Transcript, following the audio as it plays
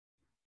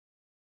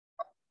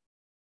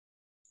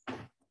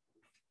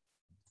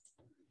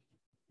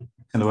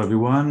Hello,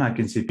 everyone. I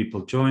can see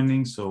people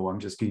joining, so I'm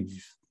just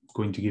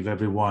going to give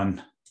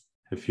everyone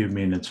a few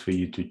minutes for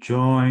you to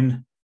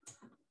join.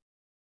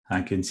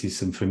 I can see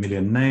some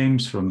familiar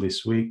names from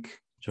this week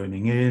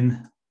joining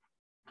in.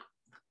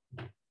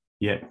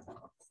 Yeah.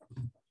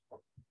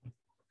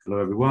 Hello,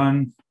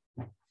 everyone.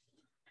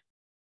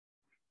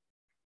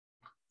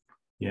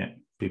 Yeah,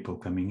 people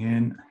coming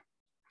in.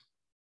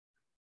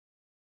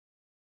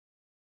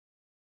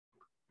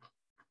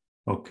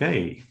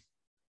 Okay,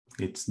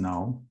 it's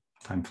now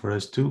time for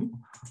us to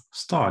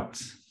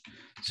start.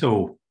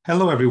 So,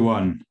 hello,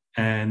 everyone,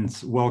 and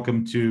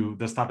welcome to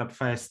the Startup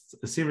Fest,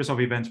 a series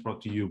of events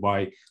brought to you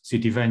by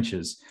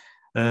CityVentures.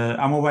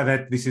 I'm aware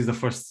that this is the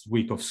first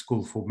week of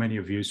school for many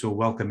of you, so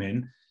welcome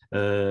in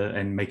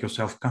and make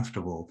yourself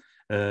comfortable.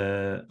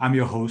 I'm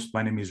your host.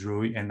 My name is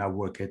Rui, and I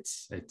work at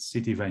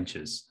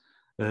CityVentures.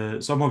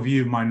 Some of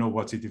you might know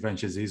what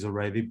CityVentures is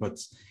already, but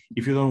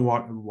if you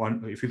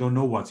don't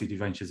know what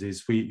CityVentures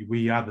is,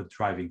 we are the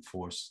driving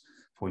force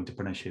for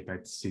entrepreneurship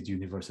at City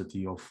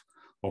University of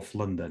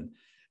London.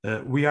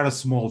 We are a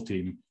small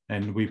team,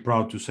 and we're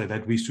proud to say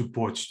that we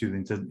support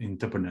student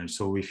entrepreneurs.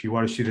 So if you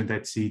are a student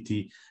at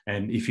City,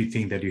 and if you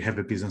think that you have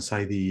a business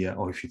idea,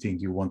 or if you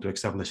think you want to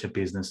establish a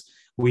business,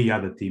 we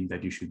are the team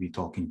that you should be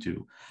talking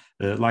to.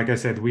 Like I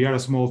said, we are a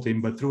small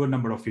team, but through a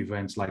number of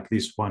events like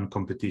this one,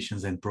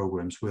 competitions and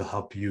programs will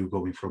help you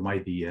going from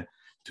idea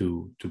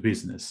to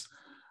business.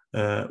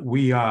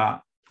 We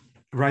are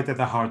right at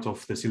the heart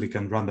of the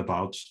Silicon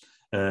Roundabout.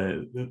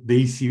 The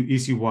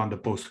EC1, the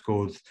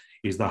postcode,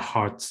 is the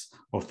heart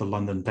of the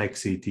London tech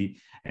city,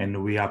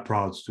 and we are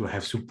proud to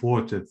have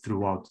supported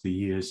throughout the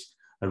years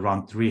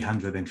around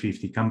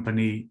 350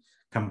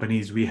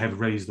 companies. We have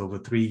raised over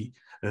 30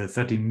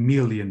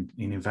 million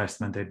in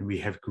investment, and we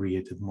have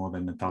created more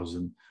than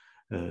 1,000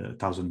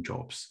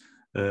 jobs.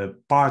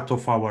 Part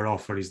of our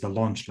offer is the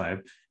Launch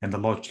Lab, and the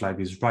Launch Lab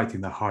is right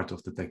in the heart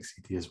of the tech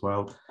city as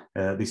well.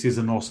 This is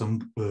an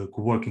awesome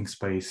co-working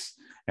space,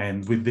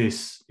 and with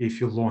this, if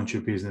you launch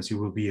your business, you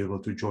will be able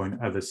to join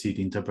other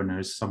city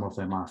entrepreneurs. Some of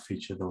them are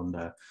featured on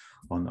the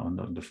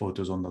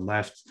photos on the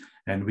left,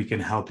 and we can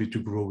help you to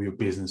grow your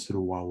business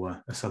through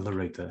our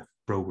accelerator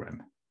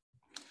program.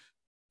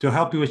 To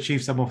help you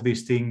achieve some of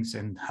these things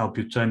and help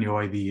you turn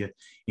your idea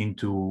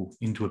into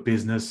a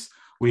business,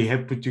 we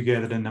have put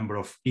together a number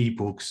of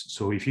ebooks.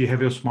 So if you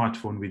have your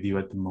smartphone with you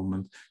at the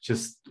moment,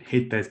 just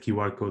hit that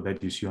QR code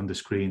that you see on the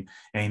screen,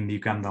 and you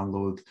can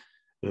download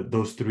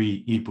those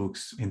 3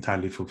 ebooks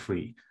entirely for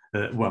free.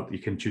 Well, you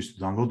can choose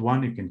to download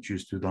one, you can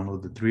choose to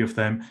download the 3 of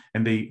them,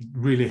 and they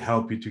really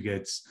help you to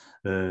get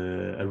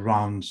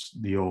around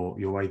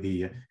your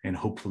idea and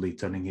hopefully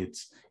turning it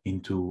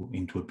into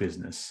a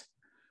business.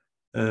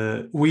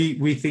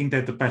 We think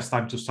that the best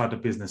time to start a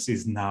business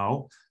is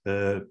now,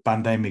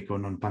 pandemic or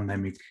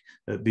non-pandemic.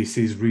 This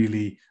is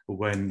really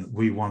when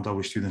we want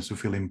our students to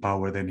feel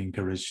empowered and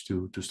encouraged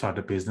to start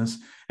a business.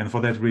 And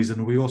for that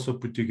reason, we also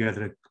put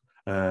together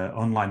an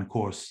online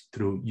course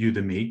through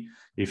Udemy.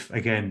 If,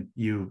 again,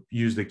 you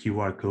use the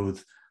QR code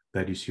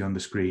that you see on the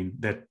screen,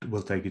 that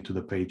will take you to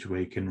the page where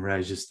you can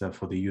register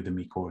for the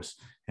Udemy course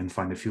and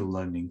find a few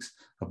learnings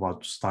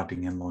about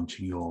starting and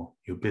launching your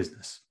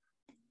business.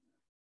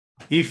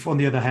 If, on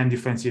the other hand, you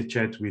fancy a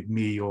chat with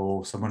me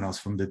or someone else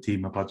from the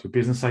team about your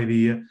business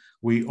idea,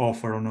 we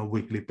offer on a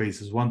weekly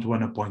basis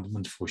one-to-one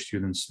appointments for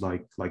students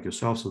like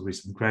yourself, so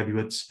recent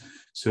graduates.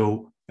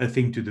 So a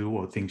thing to do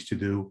or things to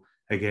do,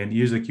 again,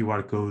 use the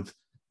QR code.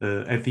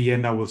 At the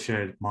end, I will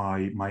share my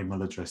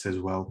email address as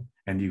well.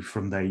 And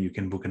from there, you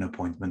can book an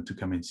appointment to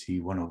come and see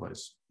one of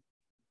us.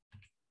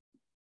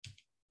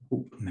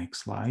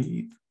 Next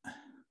slide.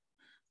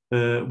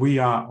 We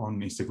are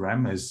on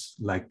Instagram as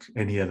like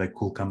any other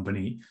cool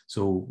company.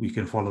 So you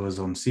can follow us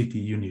on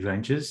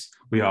CityVentures.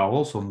 We are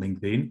also on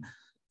LinkedIn.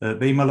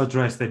 The email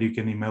address that you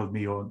can email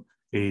me on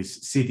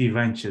is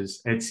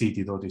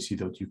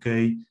cityventures@city.ac.uk.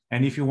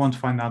 And if you want to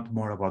find out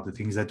more about the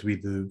things that we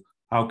do,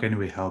 how can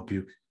we help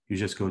you? You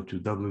just go to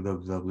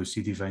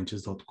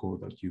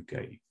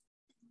www.cityventures.co.uk.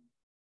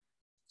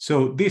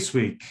 So this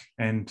week,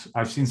 and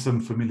I've seen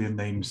some familiar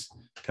names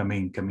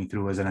coming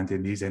through as an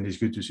attendees, and it's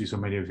good to see so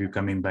many of you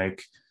coming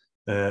back.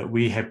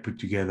 We have put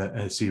together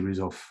a series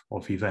of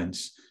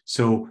events.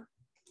 So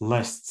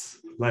last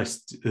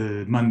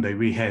Monday,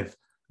 we have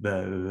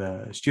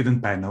the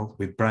student panel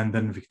with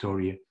Brandon,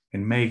 Victoria,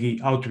 and Maggie,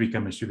 how to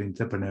become a student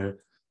entrepreneur.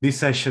 This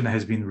session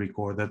has been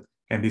recorded,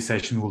 and this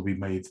session will be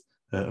made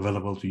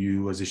available to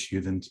you as a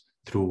student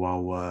through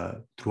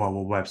our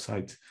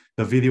website.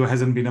 The video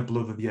hasn't been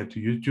uploaded yet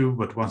to YouTube,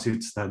 but once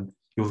it's done,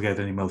 you'll get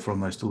an email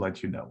from us to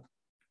let you know.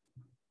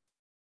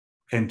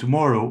 And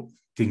tomorrow,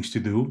 things to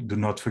do. Do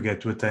not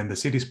forget to attend the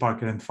City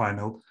Spark Event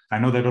Final. I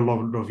know that a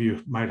lot of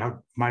you might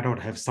not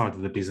have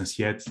started the business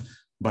yet,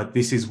 but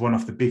this is one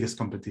of the biggest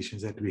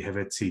competitions that we have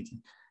at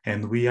City.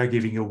 And we are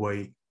giving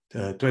away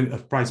a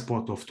prize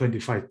pot of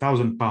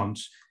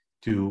 £25,000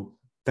 to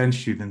 10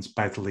 students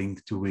battling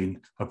to win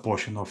a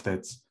portion of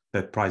that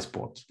prize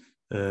pot.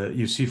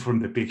 You see from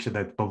the picture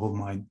that Bubble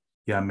Mine,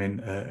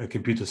 a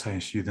computer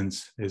science student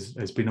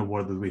has been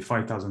awarded with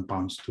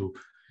 £5,000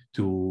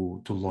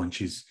 to launch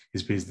his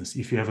business.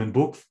 If you haven't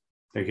booked,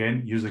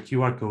 again, use the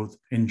QR code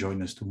and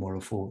join us tomorrow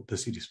for the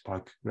City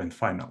Spark Grand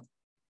Final.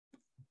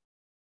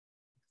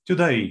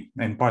 Today,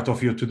 and part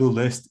of your to-do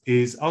list,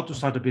 is how to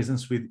start a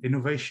business with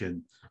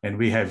innovation. And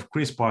we have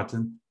Chris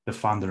Barton, the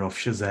founder of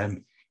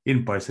Shazam,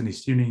 in person.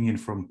 He's tuning in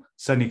from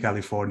sunny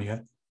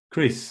California.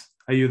 Chris,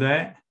 are you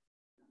there?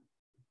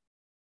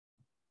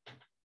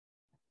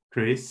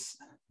 Chris?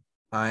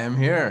 I am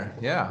here.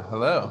 Yeah,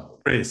 hello.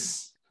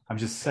 Chris, I'm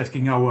just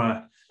asking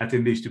our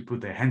attendees to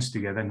put their hands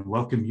together and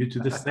welcome you to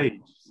the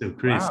stage. So,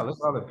 Chris. Wow, look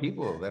at all the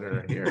people that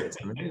are here. It's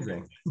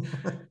amazing.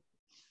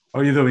 How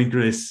are you doing,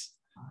 Chris?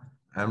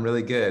 I'm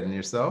really good. And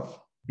yourself?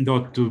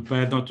 Not too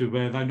bad, not too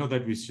bad. I know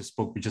that we just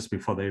spoke just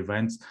before the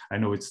event. I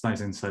know it's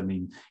nice and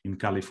sunny in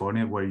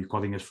California. Where are you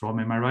calling us from?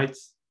 Am I right?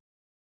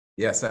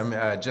 Yes, I'm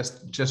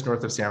just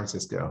north of San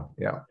Francisco.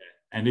 Yeah.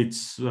 And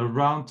it's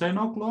around 10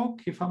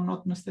 o'clock, if I'm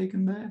not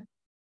mistaken there.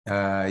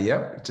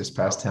 Yep, just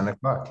past 10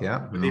 o'clock.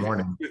 Yeah, in the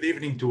morning. Good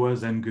evening to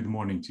us and good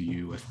morning to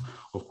you,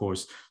 of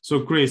course.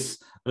 So, Chris,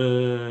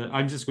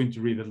 I'm just going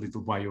to read a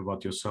little bio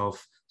about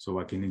yourself so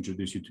I can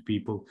introduce you to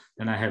people.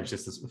 And I have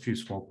just a few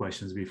small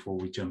questions before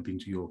we jump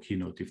into your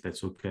keynote, if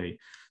that's okay.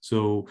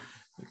 So,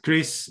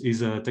 Chris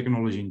is a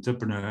technology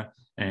entrepreneur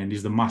and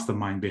is the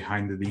mastermind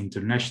behind the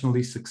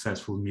internationally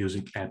successful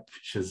music app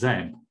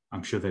Shazam.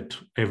 I'm sure that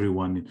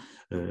everyone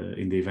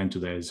in the event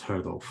today has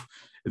heard of.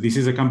 This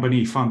is a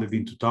company founded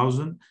in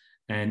 2000,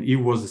 and he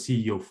was the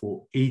CEO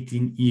for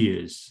 18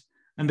 years.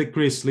 Under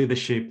Chris'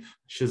 leadership,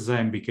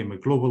 Shazam became a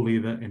global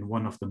leader and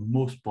one of the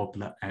most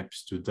popular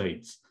apps to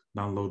date,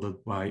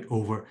 downloaded by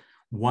over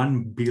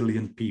 1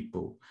 billion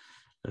people.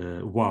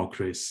 Wow,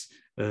 Chris.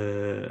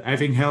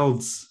 Having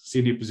held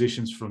senior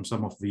positions from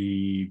some of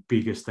the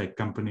biggest tech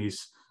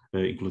companies,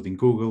 including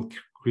Google,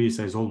 Chris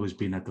has always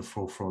been at the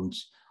forefront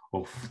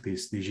of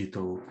this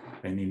digital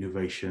and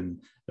innovation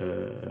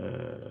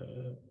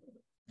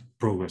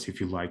progress,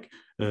 if you like.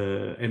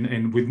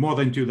 And with more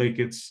than 2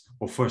 decades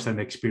of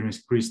first-hand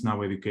experience, Chris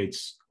now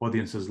educates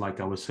audiences like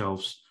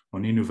ourselves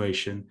on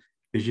innovation,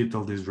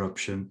 digital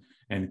disruption,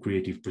 and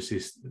creative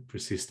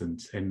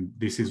persistence. And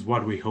this is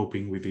what we're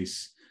hoping with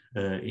this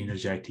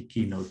energetic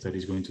keynote that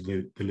is going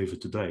to deliver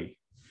today.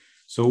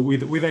 So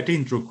with that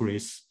intro,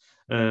 Chris,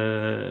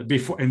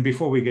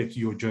 before we get to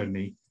your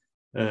journey,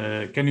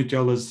 can you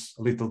tell us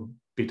a little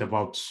bit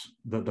about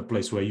the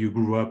place where you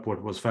grew up?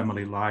 What was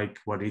family like?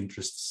 What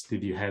interests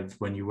did you have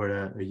when you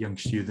were a young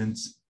student?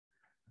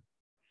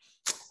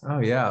 Oh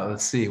yeah,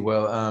 let's see.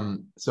 Well,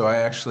 so I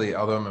actually,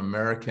 although I'm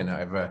American, I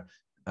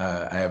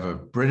have a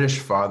British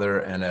father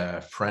and a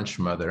French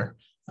mother,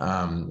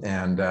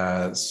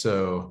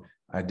 so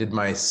I did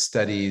my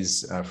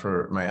studies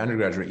for my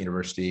undergraduate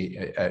university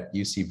at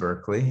UC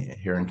Berkeley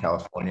here in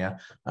California.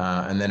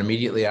 And then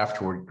immediately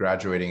afterward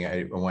graduating,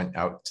 I went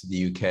out to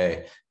the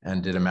UK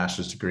and did a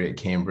master's degree at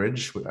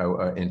Cambridge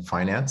in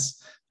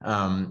finance,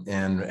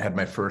 and had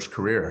my first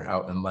career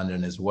out in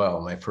London as well.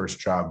 My first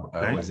job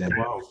was in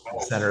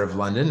the center of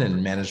London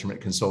in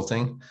management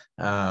consulting.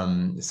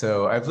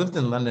 So I've lived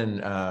in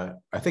London.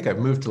 I think I've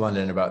moved to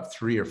London about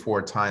 3 or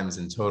 4 times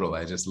in total.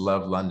 I just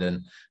love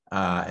London.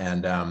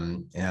 And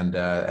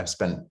I've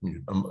spent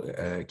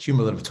a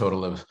cumulative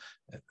total of,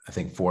 I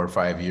think, 4 or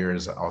 5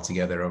 years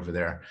altogether over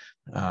there.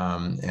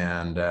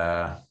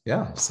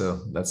 Yeah, so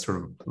that's sort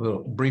of a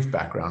little brief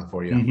background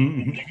for you.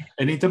 Mm-hmm.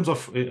 And in terms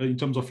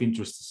of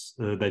interests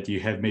that you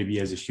have, maybe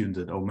as a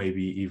student or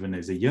maybe even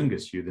as a younger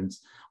student,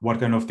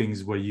 what kind of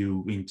things were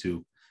you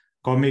into?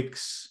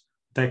 Comics,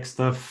 tech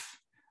stuff,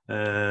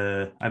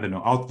 I don't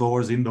know,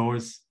 outdoors,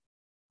 indoors?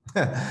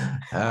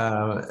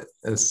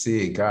 Let's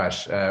see.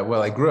 Gosh.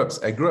 Well, I grew up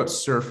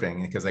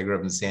surfing because I grew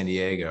up in San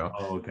Diego.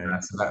 Oh, okay.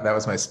 So that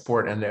was my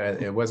sport, and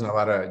it wasn't a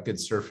lot of good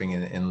surfing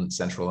in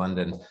central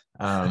London.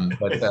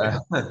 But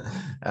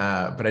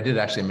I did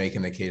actually make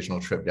an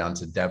occasional trip down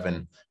to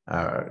Devon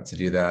to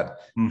do that,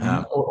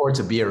 or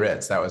to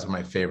Biarritz. That was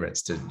my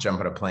favorites, to jump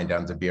on a plane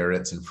down to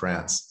Biarritz in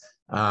France.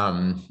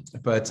 Yeah,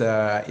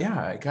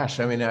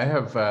 gosh. I mean, I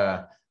have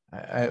I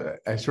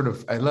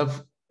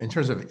love. In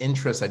terms of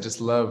interests, I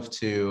just love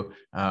to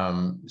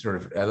I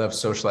love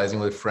socializing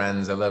with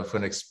friends. I love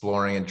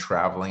exploring and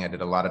traveling. I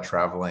did a lot of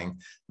traveling.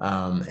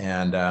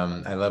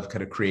 I love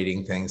kind of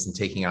creating things and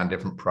taking on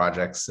different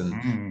projects. And,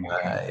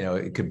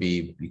 it could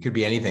be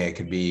anything. It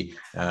could be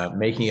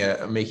making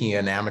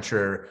an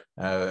amateur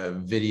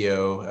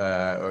video,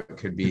 or it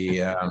could be,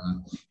 gosh,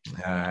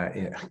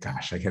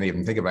 I can't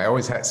even think of it. I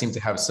always seem to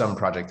have some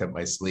project up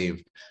my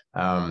sleeve.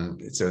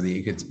 So that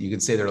you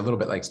could say they're a little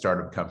bit like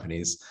startup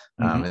companies,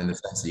 in the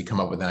sense that you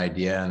come up with an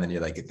idea and then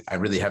you're like, I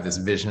really have this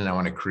vision I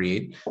want to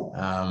create.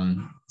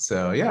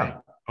 So yeah.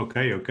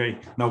 Okay.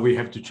 Now we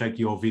have to check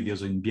your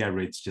videos in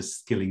Biarritz,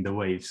 just killing the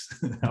waves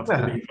after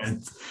the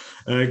event.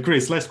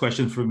 Chris, last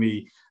question for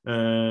me.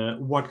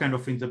 What kind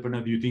of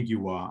entrepreneur do you think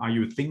you are? Are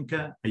you a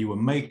thinker? Are you a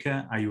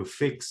maker? Are you a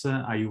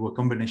fixer? Are you a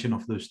combination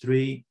of those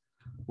three?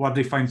 What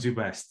defines you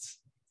best?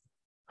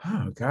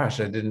 Oh gosh,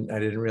 I didn't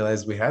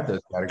realize we had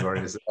those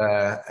categories.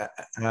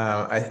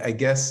 I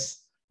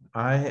guess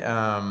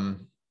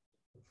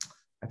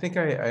I think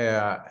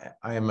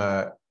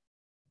I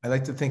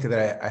like to think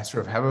that I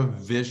sort of have a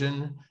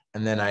vision,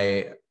 and then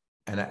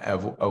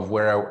of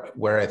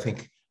where I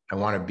think I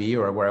want to be,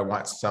 or where I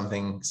want some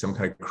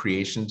kind of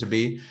creation to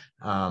be,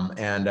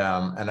 and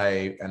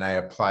I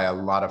apply a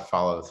lot of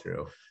follow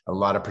through, a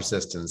lot of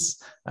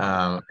persistence.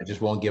 I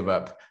just won't give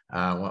up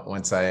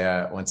once I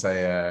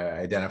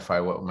identify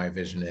what my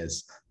vision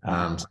is.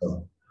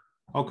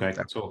 Okay,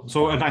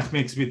 so a nice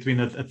mix between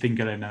a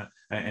thinker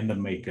and a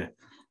maker.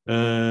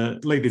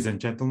 Ladies and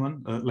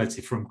gentlemen, let's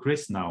hear from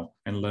Chris now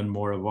and learn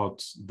more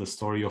about the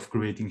story of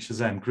creating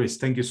Shazam. Chris,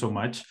 thank you so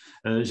much.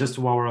 Just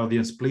to our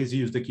audience, please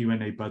use the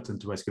Q&A button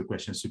to ask your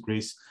questions to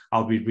Chris.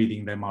 I'll be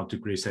reading them out to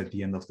Chris at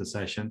the end of the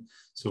session.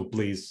 So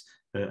please,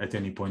 at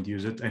any point,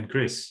 use it. And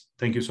Chris,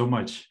 thank you so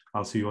much.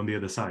 I'll see you on the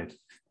other side.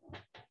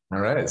 All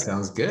right,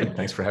 sounds good.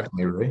 Thanks for having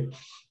me, Rui.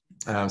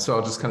 So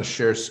I'll just kind of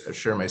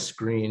share my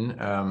screen.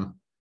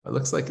 It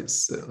looks like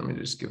it's, let me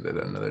just give that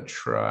another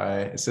try.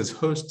 It says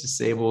host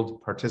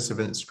disabled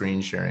participant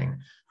screen sharing.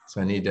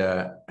 So I need,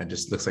 it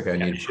just looks like I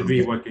need. Should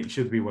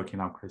be working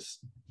now, Chris.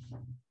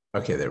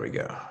 Okay, there we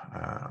go.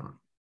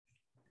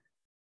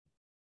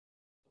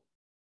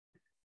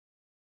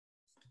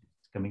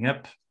 Coming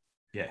up,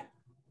 yeah.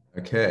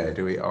 Okay,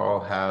 do we all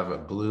have a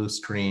blue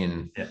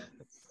screen? Yeah.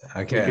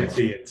 Okay. You can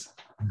see it.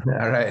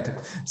 All right.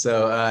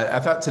 So I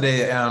thought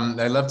today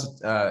I'd love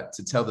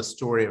to tell the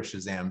story of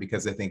Shazam,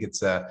 because I think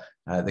it's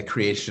the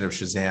creation of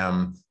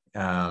Shazam,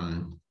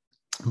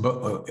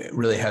 but it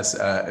really has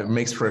it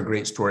makes for a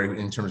great story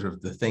in terms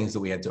of the things that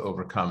we had to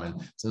overcome,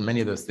 and so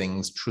many of those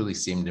things truly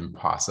seemed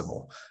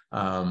impossible.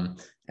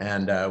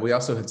 And we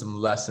also had some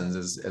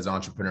lessons as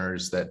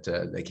entrepreneurs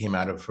that came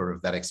out of sort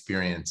of that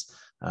experience.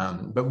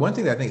 But one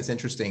thing that I think is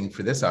interesting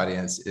for this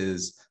audience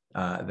is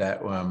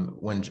that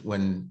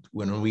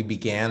when we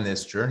began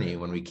this journey,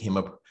 when we came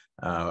up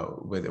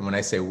with, when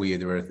I say we,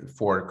 there were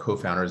 4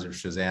 co-founders of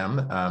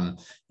Shazam,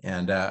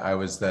 and I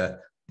was the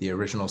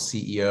original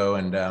CEO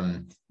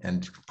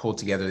and pulled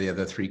together the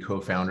other 3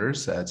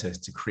 co-founders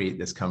to create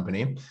this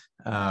company.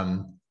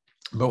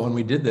 But when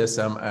we did this,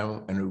 and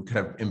we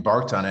kind of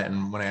embarked on it,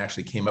 and when I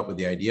actually came up with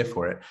the idea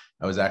for it,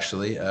 I was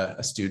actually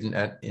a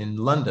student in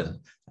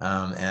London,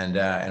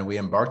 and we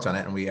embarked on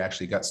it, and we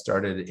actually got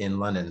started in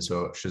London.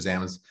 So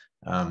Shazam's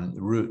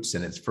roots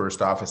and its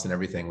first office and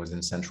everything was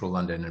in central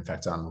London, in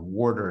fact, on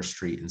Wardour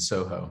Street in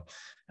Soho.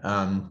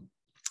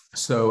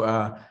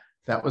 So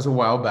that was a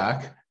while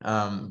back,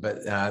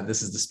 but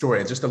this is the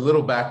story. Just a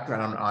little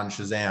background on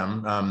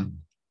Shazam.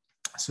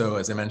 So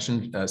as I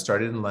mentioned,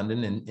 started in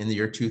London in the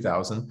year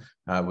 2000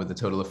 with a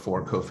total of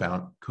 4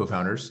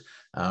 co-founders.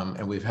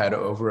 And we've had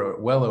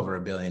well over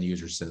 1 billion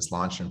users since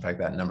launch. In fact,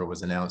 that number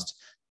was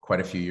announced quite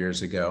a few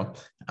years ago.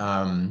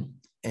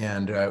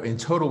 And in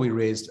total, we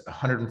raised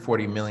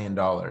 $140 million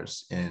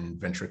in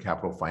venture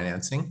capital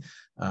financing.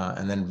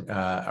 And then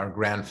our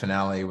grand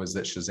finale was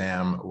that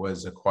Shazam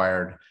was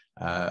acquired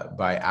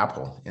by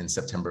Apple in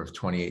September of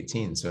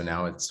 2018. So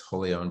now it's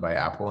wholly owned by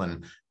Apple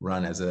and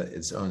run as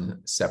its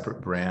own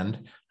separate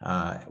brand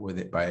with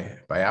it by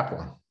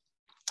Apple.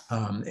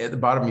 At the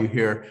bottom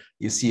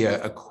you see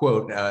a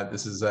quote.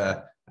 This is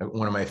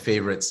one of my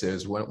favorites.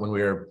 Is when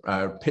we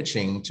were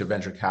pitching to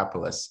venture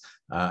capitalists,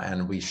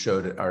 and we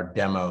showed our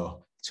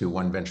demo to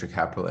one venture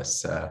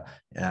capitalist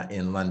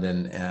in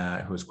London,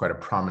 who was quite a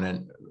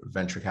prominent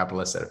venture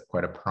capitalist at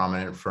quite a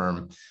prominent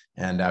firm.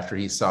 And after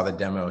he saw the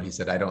demo, he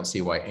said, "I don't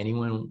see why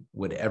anyone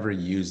would ever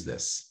use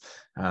this."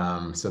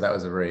 So that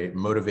was a very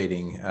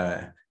motivating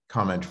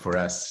comment for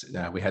us.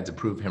 We had to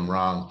prove him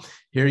wrong.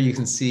 Here you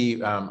can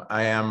see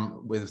I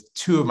am with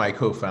 2 of my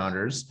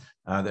co-founders.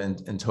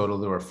 In total,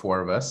 there were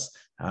 4 of us.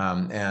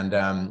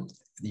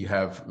 You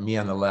have me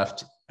on the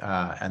left,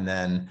 and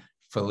then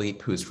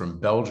Philippe, who's from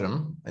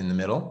Belgium, in the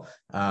middle,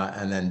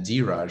 and then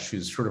Diraj,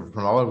 who's sort of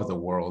from all over the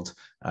world.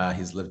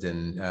 He's lived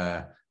in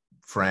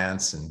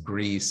France and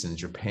Greece and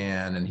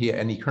Japan, and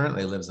he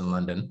currently lives in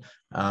London,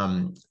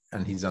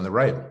 and he's on the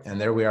right. And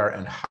there we are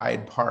in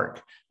Hyde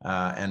Park,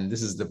 and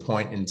this is the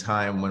point in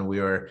time when we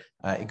were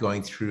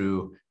going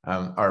through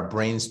our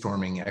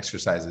brainstorming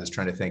exercises,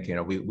 trying to think.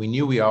 We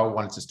knew we all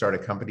wanted to start a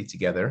company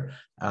together,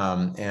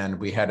 and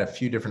we had a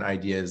few different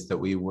ideas that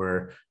we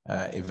were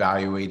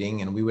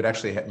evaluating, and we would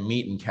actually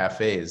meet in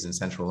cafes in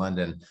central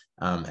London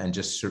and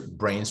just sort of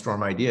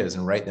brainstorm ideas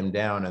and write them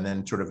down, and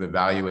then sort of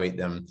evaluate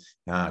them,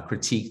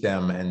 critique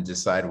them, and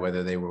decide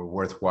whether they were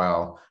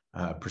worthwhile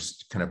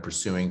kind of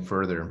pursuing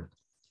further.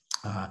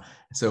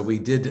 So we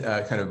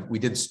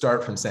did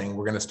start from saying,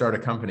 we're going to start a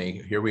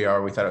company. Here we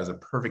are. We thought it was a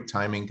perfect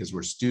timing because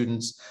we're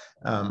students.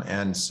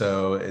 And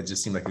so it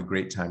just seemed like a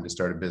great time to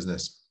start a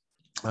business.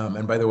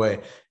 And by the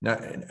way,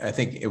 I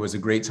think it was a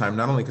great time,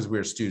 not only because we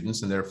were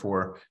students and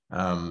therefore,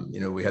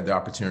 we had the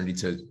opportunity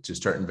to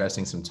start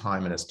investing some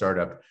time in a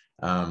startup,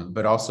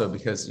 but also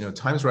because,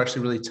 times were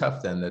actually really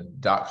tough then. The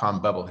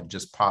dot-com bubble had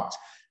just popped.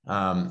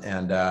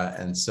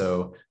 And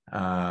so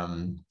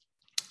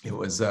it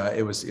was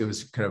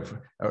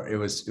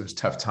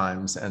tough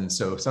times. And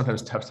so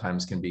sometimes tough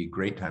times can be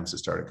great times to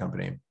start a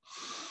company.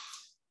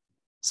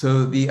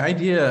 So the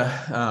idea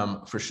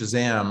for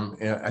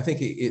Shazam, I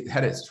think it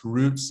had its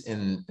roots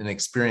in an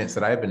experience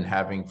that I've been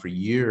having for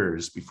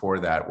years before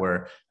that,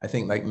 where I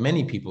think, like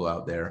many people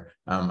out there,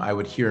 I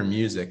would hear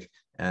music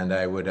and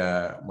I would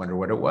wonder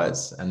what it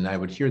was. And I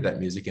would hear that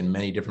music in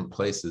many different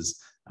places.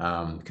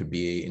 Could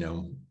be,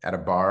 at a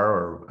bar,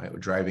 or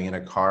driving in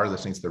a car,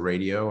 listening to the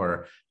radio,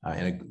 or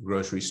in a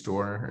grocery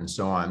store, and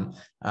so on.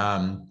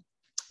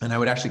 And I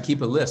would actually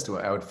keep a list.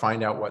 I would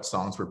find out what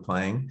songs were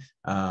playing,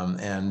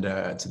 and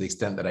to the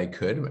extent that I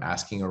could,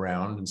 asking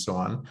around and so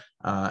on.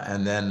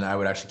 And then I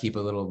would actually keep a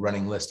little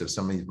running list of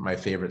some of my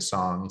favorite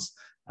songs.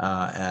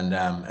 And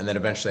then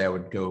eventually I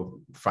would go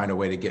find a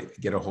way to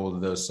get a hold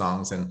of those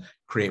songs and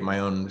create my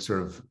own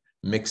sort of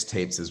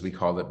mixtapes, as we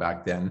called it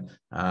back then,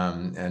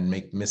 and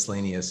make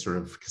miscellaneous sort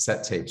of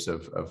cassette tapes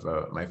of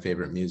my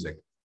favorite music.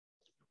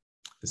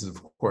 This is,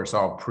 of course,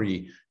 all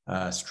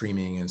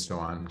pre-streaming and so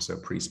on, so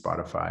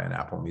pre-Spotify and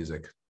Apple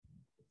Music.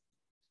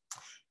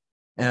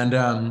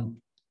 And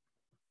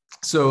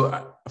so,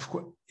 of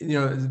course,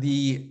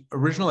 the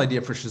original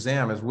idea for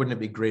Shazam is, wouldn't it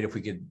be great if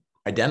we could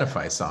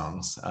identify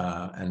songs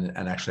and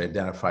actually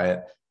identify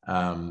it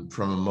from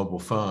a mobile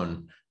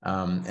phone?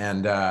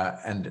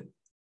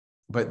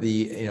 But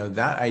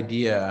that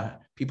idea,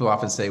 people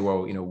often say,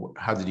 well,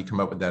 how did you come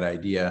up with that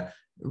idea?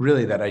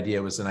 Really, that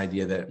idea was an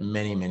idea that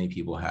many, many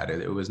people had.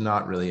 It was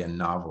not really a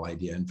novel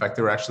idea. In fact,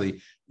 there were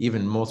actually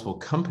even multiple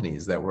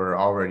companies that were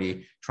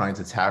already trying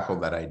to tackle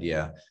that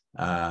idea.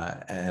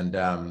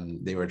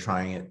 They were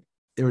trying it.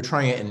 They were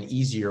trying it in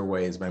easier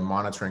ways by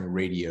monitoring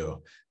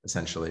radio,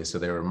 essentially. So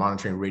they were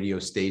monitoring radio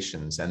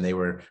stations, and they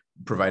were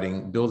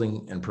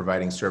building and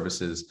providing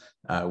services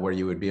where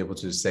you would be able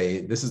to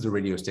say, this is the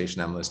radio station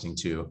I'm listening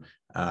to,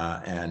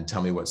 and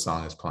tell me what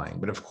song is playing.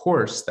 But of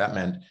course, that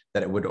meant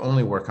that it would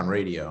only work on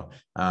radio.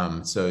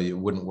 So it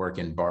wouldn't work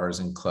in bars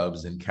and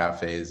clubs and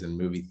cafes and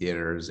movie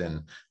theaters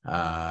and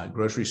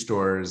grocery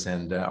stores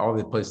and all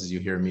the places you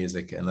hear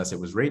music, unless it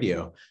was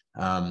radio.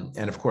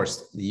 And of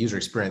course, the user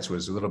experience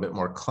was a little bit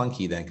more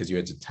clunky then, because you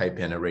had to type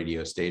in a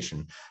radio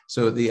station.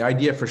 So the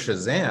idea for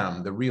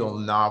Shazam, the real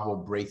novel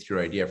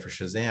breakthrough idea for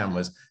Shazam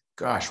was,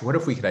 gosh, what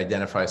if we could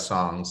identify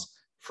songs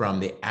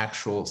from the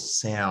actual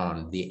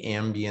sound, the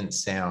ambient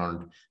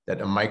sound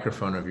that a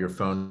microphone of your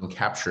phone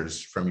captures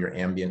from your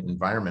ambient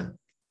environment?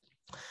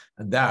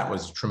 And that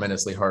was a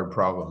tremendously hard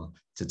problem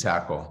to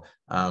tackle.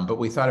 But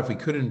we thought if we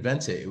could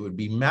invent it, it would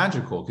be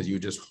magical, because you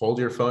would just hold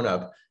your phone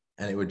up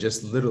and it would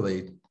just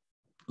literally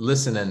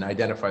listen and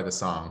identify the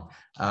song.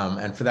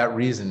 And for that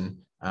reason,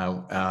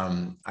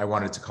 I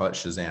wanted to call it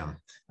Shazam,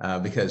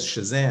 because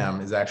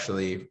Shazam is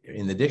actually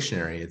in the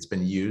dictionary. It's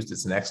been used,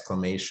 it's an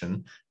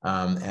exclamation,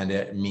 and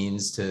it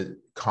means to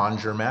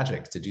conjure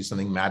magic, to do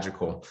something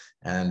magical.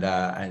 And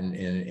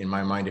in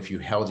my mind, if you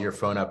held your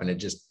phone up and it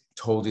just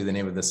told you the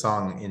name of the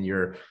song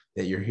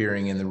that you're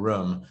hearing in the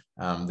room,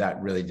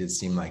 that really did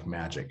seem like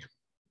magic.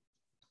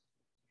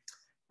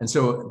 And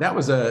so that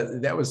was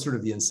sort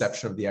of the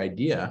inception of the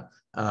idea.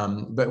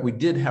 But we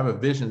did have a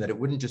vision that it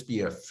wouldn't just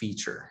be a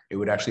feature, it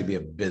would actually be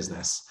a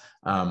business.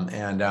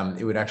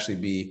 It would actually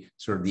be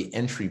sort of the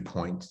entry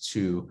point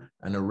to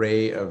an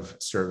array of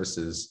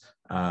services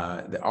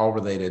that all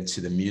related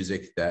to the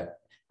music that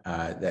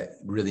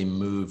really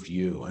moved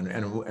you.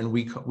 And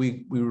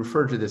we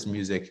refer to this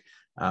music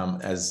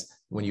as,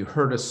 when you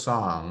heard a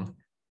song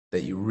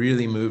that you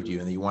really moved you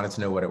and you wanted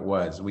to know what it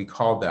was, we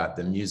called that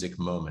the music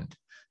moment.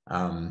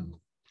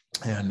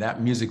 And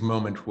that music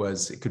moment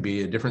it could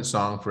be a different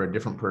song for a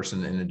different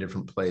person in a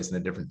different place in a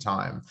different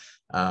time.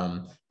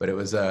 But it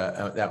was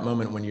that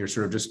moment when you're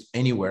sort of just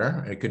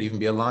anywhere. It could even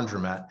be a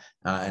laundromat,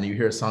 and you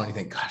hear a song and you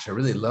think, gosh, I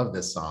really love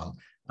this song.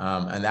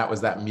 And that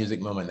was that music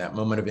moment, that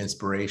moment of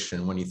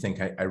inspiration when you think,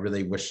 I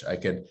really wish I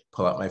could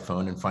pull out my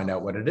phone and find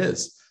out what it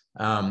is.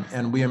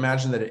 And we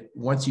imagined that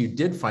once you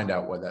did find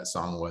out what that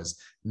song was,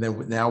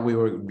 then now we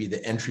would be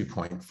the entry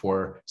point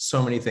for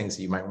so many things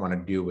that you might want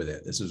to do with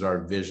it. This was our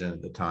vision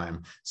at the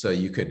time. So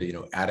you could,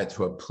 add it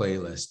to a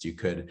playlist. You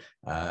could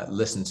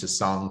listen to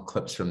song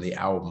clips from the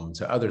album,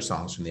 to other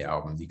songs from the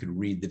album. You could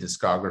read the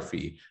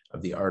discography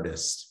of the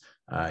artist.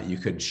 You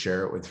could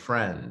share it with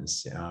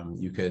friends.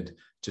 You could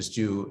just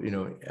do,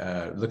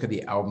 look at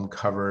the album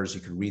covers. You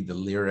could read the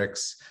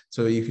lyrics.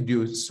 So you could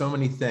do so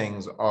many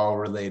things, all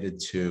related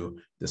to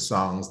the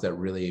songs that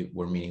really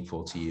were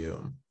meaningful to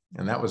you.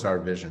 And that was our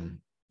vision.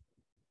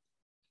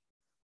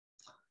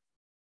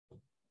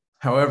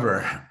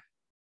 However,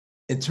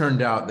 it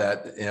turned out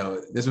that,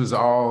 this was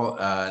all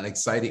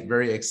an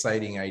very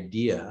exciting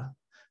idea.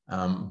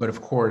 But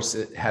of course,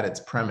 it had its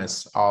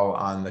premise all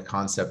on the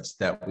concept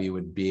that we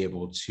would be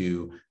able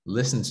to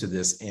listen to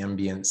this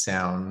ambient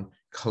sound,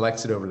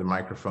 collect it over the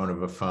microphone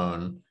of a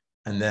phone,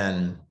 and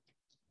then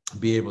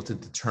be able to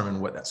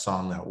determine what that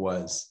song that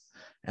was.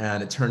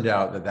 And it turned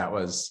out that that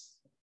was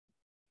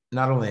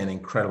not only an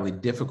incredibly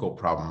difficult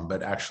problem,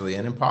 but actually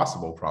an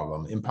impossible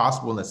problem.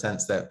 Impossible in the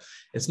sense that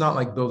it's not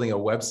like building a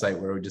website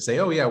where we just say,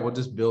 oh yeah, we'll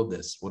just build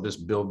this. We'll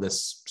just build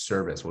this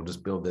service. We'll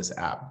just build this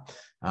app.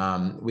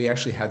 We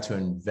actually had to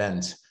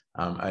invent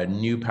a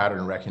new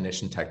pattern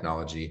recognition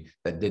technology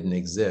that didn't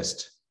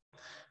exist.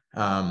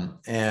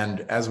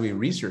 And as we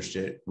researched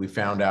it, we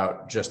found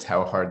out just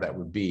how hard that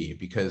would be,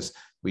 because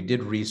we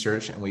did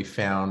research and we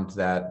found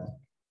that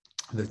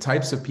the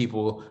types of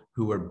people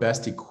who were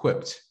best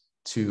equipped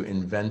to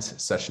invent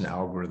such an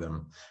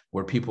algorithm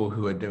were people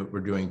who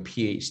were doing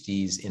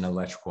PhDs in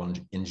electrical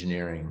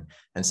engineering.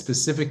 And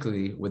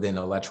specifically within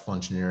electrical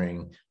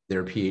engineering,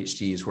 their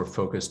PhDs were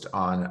focused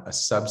on a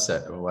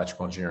subset of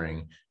electrical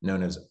engineering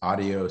known as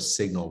audio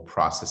signal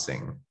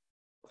processing.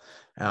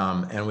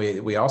 And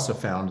we also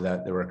found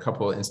that there were a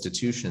couple of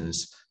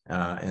institutions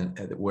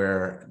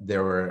where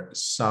there were a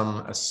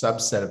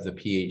subset of the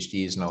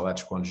PhDs in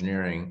electrical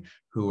engineering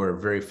who were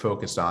very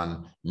focused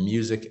on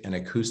music and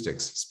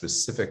acoustics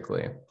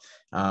specifically.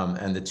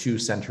 And the two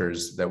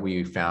centers that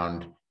we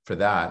found for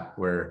that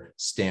were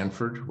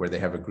Stanford, where they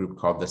have a group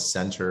called the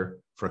Center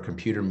for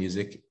Computer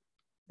Music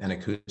and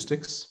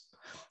Acoustics,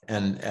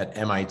 and at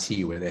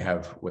MIT, where they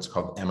have what's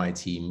called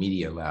MIT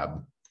Media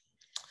Lab.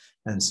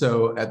 And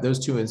so at those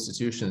two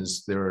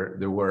institutions, there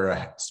were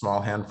a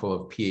small handful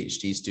of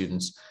PhD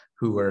students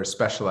who were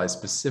specialized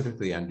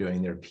specifically on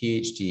doing their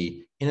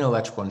PhD in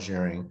electrical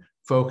engineering,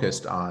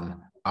 focused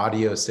on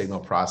audio signal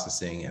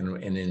processing,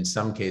 and in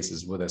some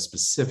cases with a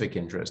specific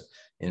interest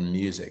in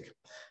music.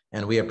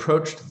 And we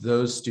approached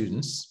those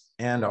students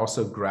and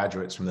also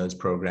graduates from those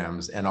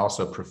programs and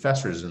also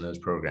professors in those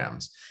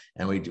programs.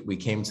 And we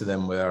came to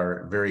them with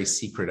our very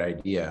secret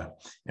idea.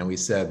 And we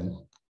said,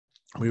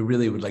 we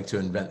really would like to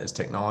invent this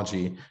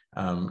technology.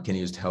 Can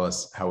you just tell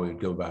us how we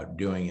would go about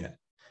doing it?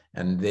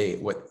 And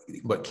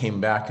what came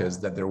back is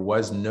that there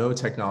was no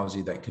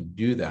technology that could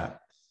do that.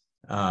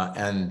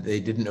 And they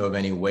didn't know of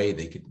any way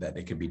that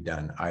it could be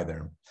done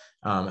either.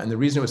 And the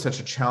reason it was such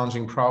a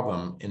challenging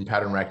problem in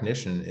pattern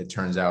recognition, it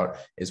turns out,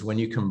 is when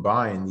you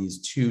combine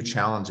these two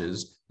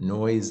challenges,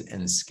 noise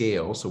and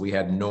scale. So we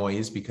had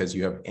noise because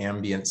you have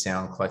ambient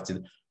sound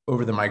collected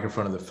over the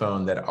microphone of the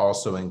phone that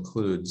also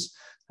includes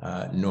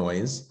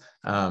noise.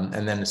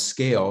 And then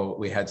scale,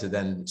 we had to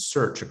then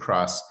search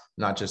across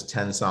not just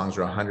 10 songs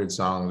or 100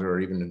 songs or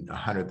even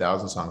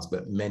 100,000 songs,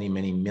 but many,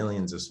 many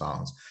millions of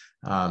songs.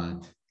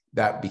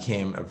 That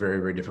became a very,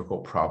 very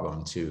difficult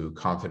problem to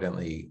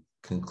confidently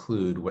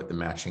conclude what the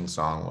matching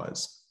song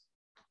was.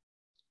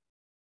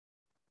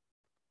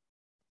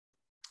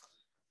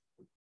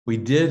 We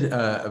did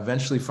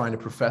eventually find a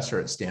professor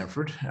at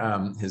Stanford.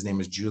 His name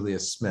is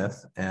Julius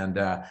Smith,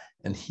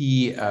 and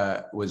he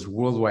was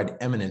worldwide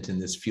eminent in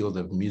this field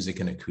of music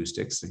and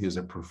acoustics. He was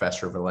a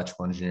professor of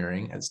electrical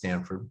engineering at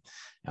Stanford.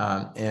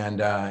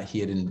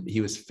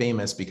 He was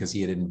famous because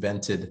he had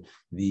invented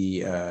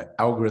the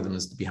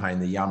algorithms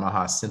behind the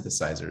Yamaha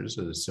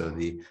synthesizers, so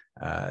the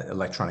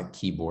electronic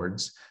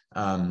keyboards.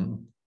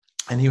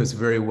 And he was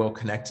very well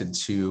connected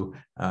to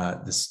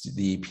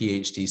the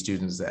PhD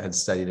students that had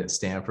studied at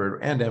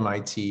Stanford and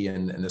MIT,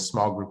 and the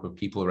small group of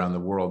people around the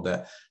world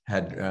that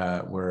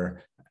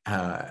were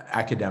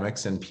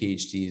academics and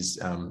PhDs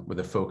with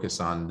a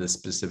focus on this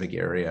specific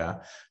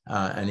area,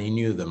 and he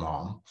knew them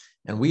all.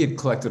 And we had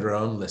collected our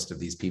own list of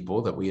these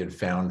people that we had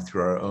found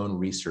through our own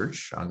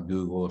research on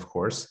Google, of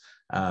course,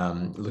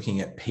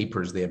 looking at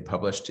papers they had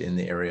published in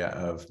the area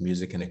of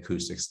music and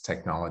acoustics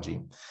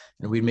technology.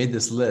 And we made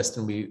this list,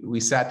 and we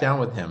sat down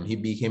with him. He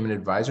became an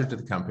advisor to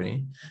the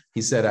company.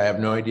 He said, I have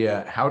no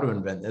idea how to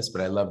invent this,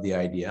 but I love the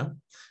idea.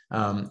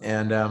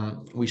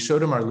 We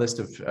showed him our list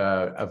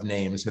of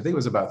names. I think it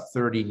was about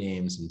 30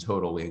 names in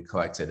total we had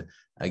collected.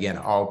 Again,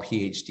 all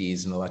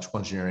PhDs in electrical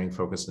engineering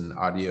focused on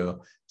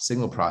audio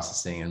signal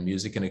processing and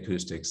music and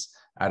acoustics,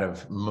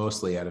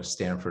 mostly out of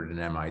Stanford and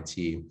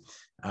MIT.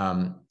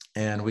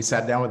 And we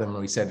sat down with him and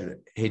we said,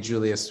 hey,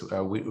 Julius,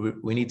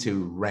 we need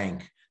to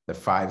rank the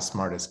 5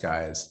 smartest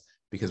guys,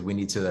 because we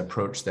need to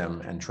approach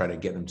them and try to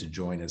get them to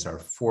join as our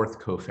 4th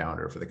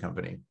co-founder for the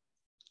company.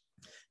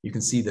 You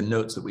can see the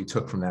notes that we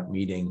took from that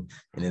meeting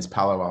in his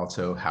Palo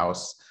Alto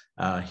house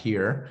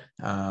here.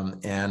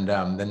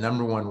 The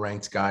number 1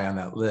 ranked guy on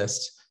that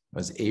list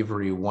was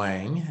Avery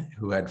Wang,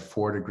 who had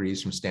 4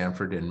 degrees from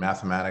Stanford in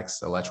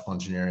mathematics, electrical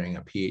engineering,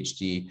 a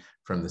PhD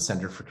from the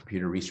Center for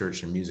Computer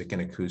Research in Music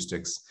and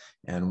Acoustics,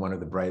 and one of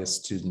the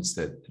brightest students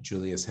that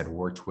Julius had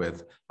worked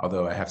with,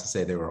 although I have to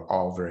say they were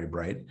all very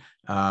bright.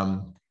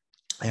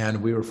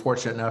 And we were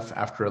fortunate enough,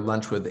 after a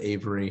lunch with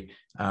Avery,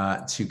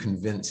 to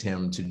convince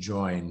him to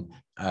join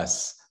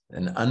us,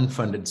 an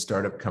unfunded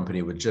startup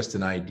company with just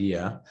an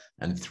idea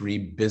and 3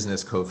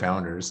 business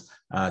co-founders,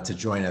 to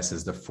join us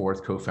as the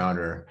 4th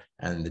co-founder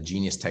and the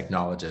genius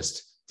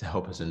technologist to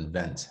help us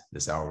invent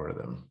this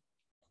algorithm.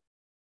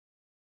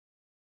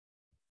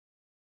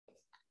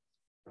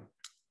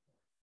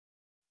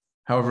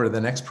 However,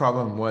 the next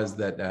problem was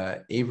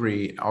that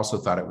Avery also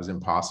thought it was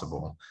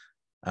impossible.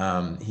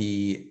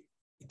 He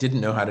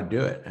didn't know how to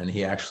do it, and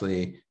he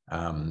actually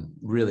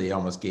really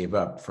almost gave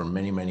up for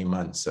many, many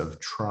months of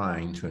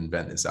trying to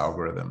invent this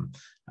algorithm.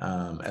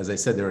 As I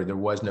said, there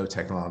was no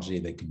technology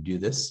that could do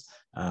this.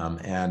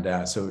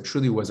 So it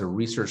truly was a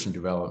research and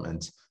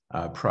development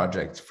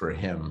project for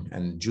him.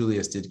 And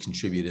Julius did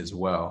contribute as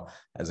well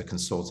as a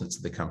consultant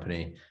to the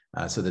company.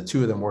 So the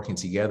two of them working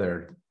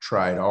together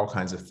tried all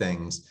kinds of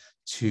things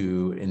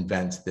to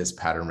invent this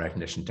pattern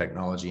recognition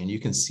technology. And you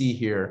can see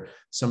here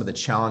some of the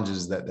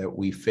challenges that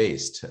we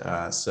faced.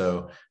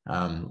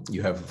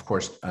 You have, of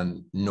course,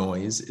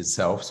 noise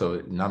itself.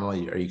 So not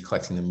only are you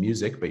collecting the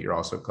music, but you're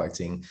also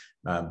collecting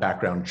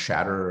background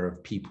chatter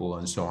of people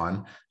and so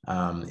on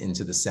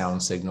into the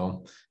sound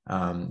signal.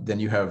 Then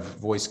you have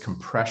voice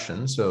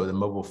compression. So the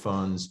mobile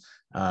phones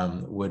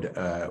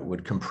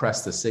would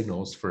compress the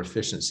signals for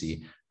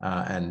efficiency,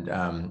 and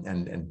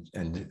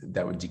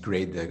that would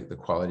degrade the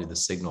quality of the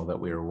signal that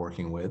we were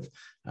working with.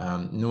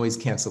 Noise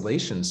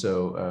cancellation.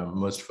 So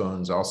most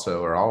phones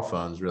also, or all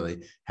phones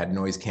really, had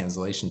noise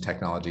cancellation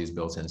technologies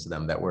built into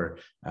them that were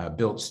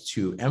built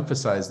to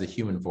emphasize the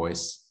human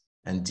voice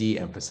and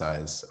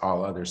de-emphasize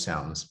all other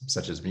sounds,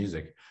 such as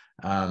music.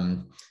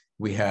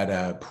 We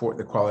had poor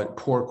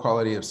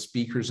quality of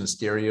speakers and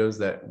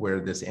stereos where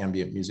this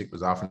ambient music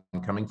was often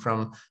coming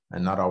from,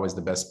 and not always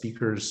the best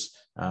speakers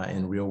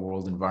in real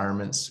world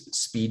environments.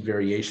 Speed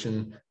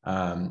variation.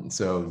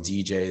 So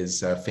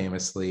DJs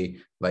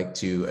famously like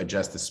to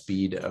adjust the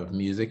speed of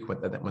music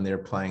when they're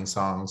playing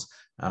songs,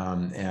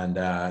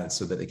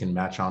 so that they can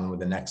match on with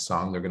the next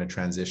song they're going to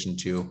transition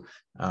to.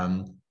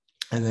 And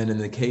then in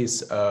the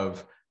case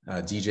of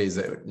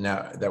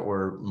DJs that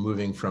were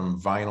moving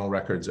from vinyl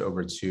records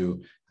over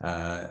to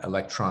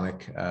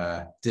electronic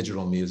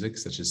digital music,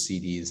 such as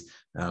CDs,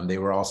 they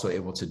were also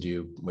able to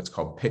do what's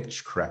called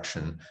pitch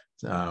correction.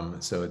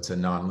 So it's a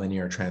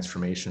nonlinear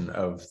transformation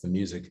of the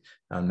music.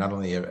 Not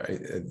only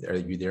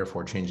are you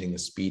therefore changing the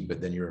speed, but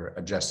then you're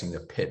adjusting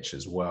the pitch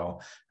as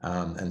well.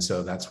 And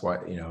so that's why,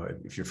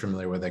 if you're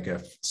familiar with like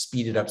a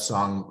speeded up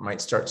song,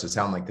 might start to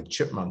sound like the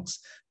Chipmunks.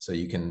 So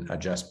you can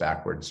adjust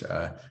backwards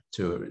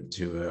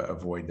to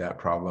avoid that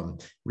problem.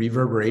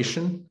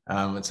 Reverberation.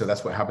 And so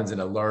that's what happens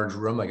in a large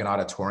room, like an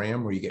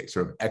auditorium, where you get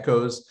sort of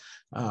echoes.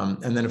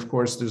 And then, of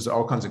course, there's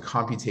all kinds of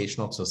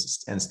computational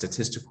and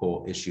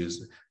statistical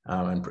issues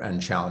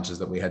and challenges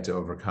that we had to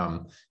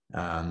overcome.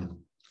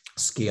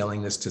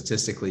 Scaling this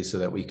statistically so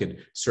that we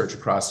could search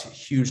across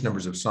huge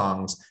numbers of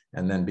songs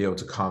and then be able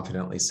to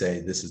confidently say,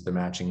 this is the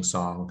matching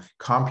song.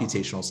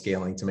 Computational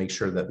scaling to make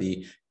sure that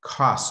the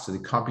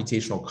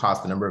computational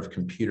cost, the number of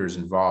computers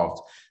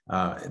involved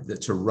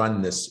to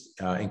run this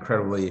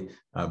incredibly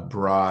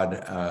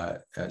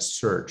broad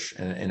search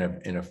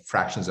in a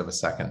fractions of a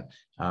second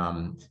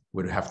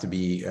would have to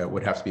be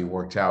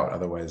worked out.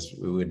 Otherwise,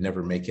 we would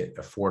never make it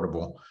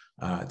affordable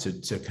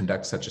to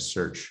conduct such a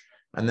search.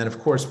 And then, of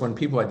course, when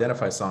people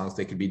identify songs,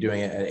 they could be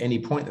doing it at any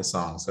point in the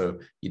song. So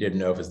you didn't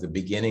know if it's the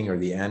beginning or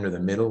the end or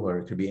the middle, or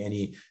it could be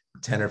any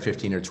 10 or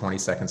 15 or 20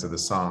 seconds of the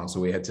song. So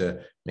we had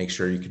to make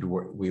sure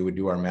we would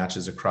do our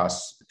matches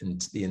across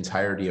the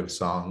entirety of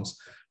songs.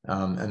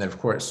 And then, of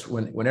course,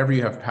 whenever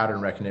you have pattern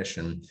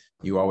recognition,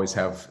 you always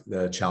have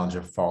the challenge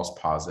of false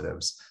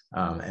positives.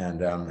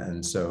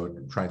 And so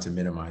trying to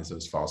minimize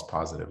those false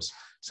positives.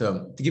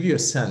 So to give you a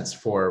sense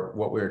for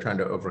what we were trying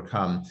to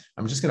overcome,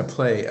 I'm just going to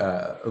play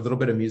a little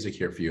bit of music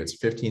here for you. It's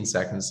 15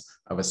 seconds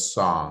of a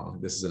song.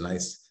 This is a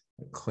nice,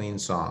 clean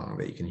song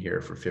that you can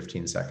hear for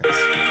 15 seconds.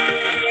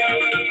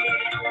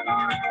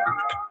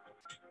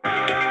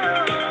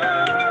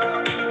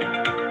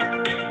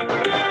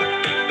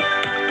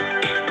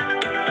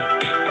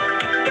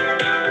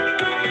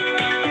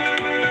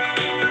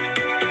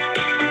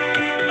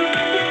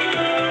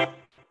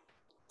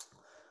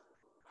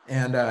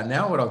 And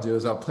now what I'll do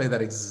is I'll play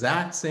that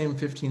exact same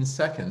 15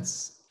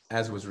 seconds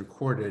as was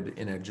recorded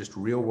in a just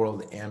real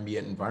world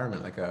ambient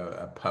environment, like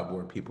a pub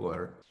where people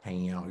are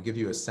hanging out. I'll give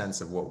you a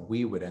sense of what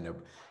we would end up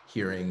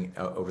hearing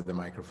over the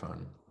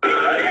microphone.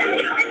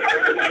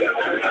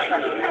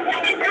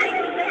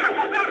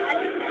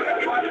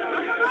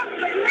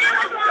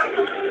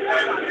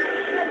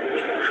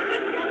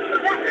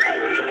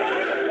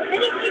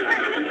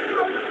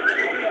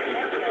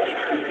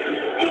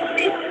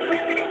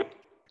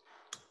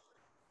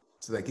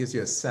 So that gives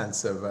you a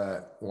sense of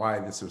why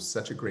this was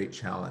such a great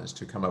challenge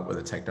to come up with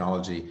a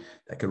technology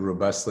that could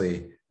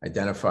robustly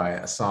identify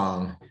a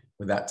song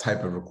with that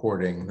type of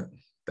recording,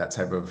 that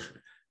type of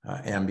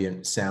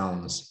ambient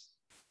sounds.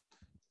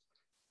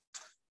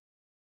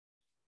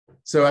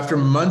 So after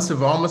months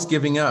of almost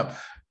giving up,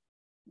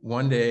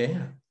 one day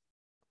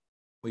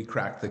we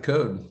cracked the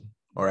code,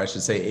 or I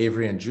should say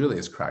Avery and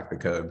Julius cracked the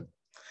code.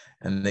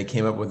 And they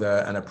came up with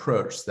an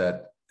approach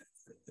that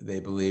they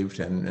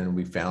believed and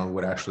we found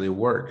would actually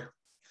work.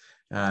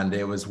 And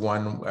it was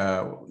one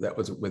that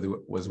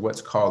was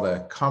what's called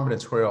a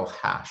combinatorial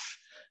hash.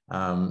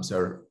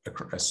 So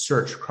a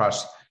search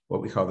across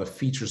what we call the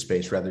feature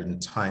space rather than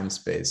time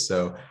space.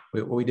 So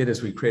what we did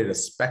is we created a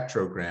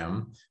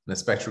spectrogram, and the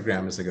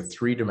spectrogram is like a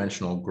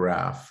three-dimensional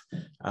graph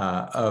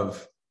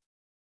of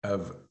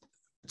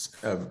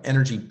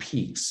energy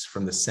peaks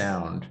from the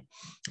sound.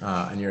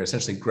 And you're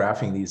essentially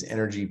graphing these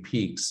energy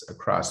peaks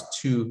across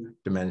 2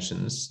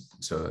 dimensions,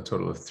 so a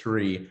total of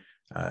 3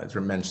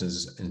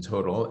 dimensions in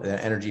total.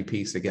 The energy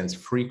peaks against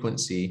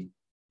frequency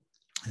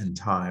and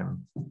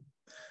time.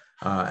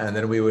 And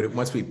then we would,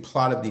 once we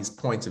plotted these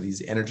points of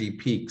these energy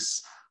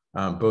peaks,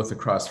 both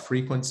across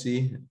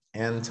frequency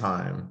and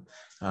time,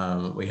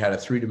 we had a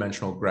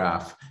three-dimensional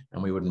graph,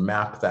 and we would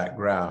map that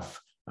graph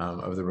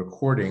of the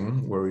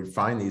recording where we'd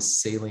find these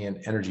salient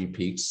energy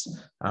peaks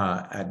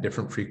at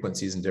different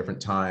frequencies and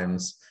different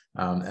times,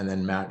 and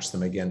then match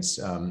them against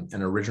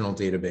an original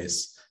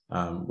database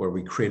where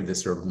we created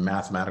this sort of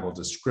mathematical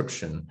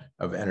description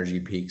of energy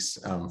peaks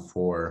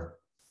for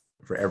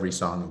every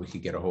song that we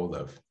could get a hold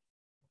of.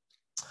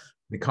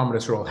 The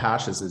combinatorial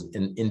hash is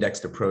an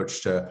indexed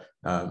approach to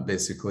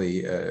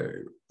basically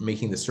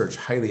making the search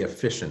highly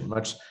efficient,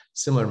 much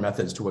similar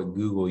methods to what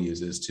Google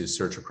uses to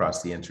search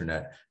across the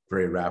internet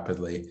very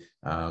rapidly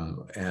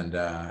and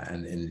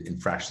in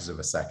fractions of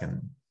a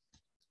second.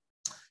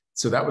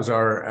 So that was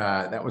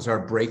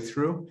our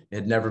breakthrough. It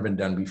had never been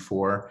done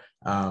before,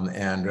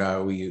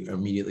 and we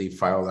immediately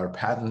filed our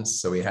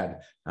patents. So we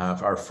had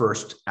our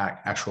first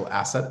actual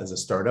asset as a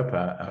startup,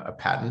 a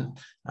patent.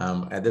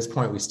 At this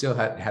point, we still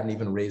hadn't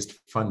even raised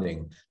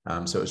funding.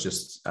 So it was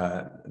just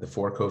the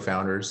four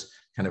co-founders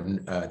kind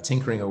of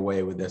tinkering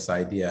away with this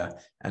idea.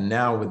 And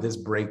now with this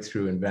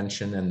breakthrough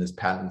invention and this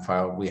patent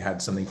file, we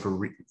had something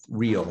for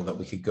real that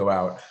we could go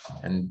out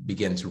and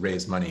begin to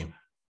raise money.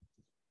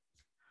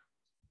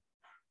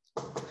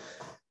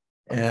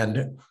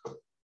 And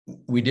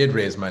we did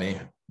raise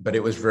money, but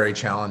it was very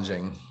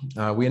challenging.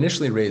 We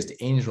initially raised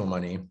angel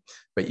money,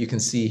 but you can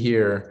see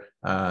here,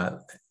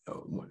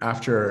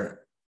 after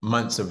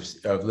months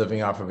of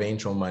living off of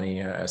angel money,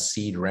 a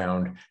seed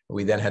round,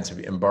 we then had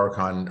to embark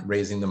on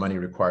raising the money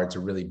required to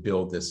really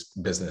build this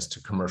business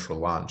to commercial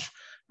launch.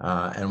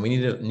 And we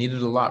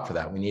needed a lot for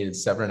that. We needed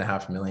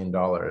 $7.5 million,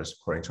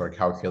 according to our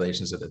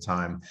calculations at the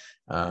time,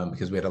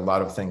 because we had a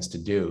lot of things to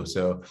do.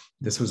 So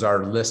this was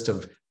our list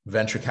of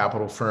venture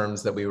capital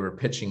firms that we were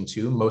pitching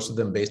to, most of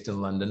them based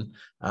in London.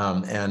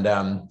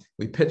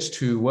 We pitched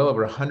to well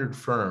over 100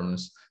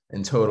 firms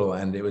in total.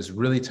 And it was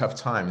really tough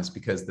times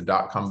because the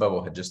dot-com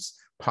bubble had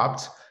just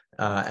popped.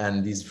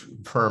 And these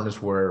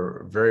firms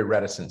were very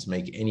reticent to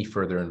make any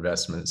further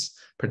investments,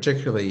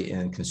 particularly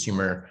in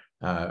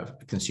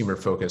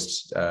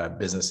consumer-focused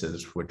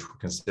businesses, which were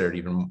considered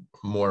even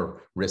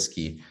more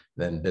risky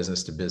than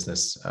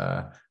business-to-business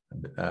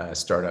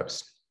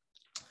startups.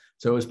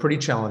 So it was pretty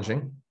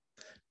challenging,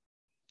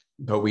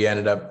 but we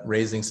ended up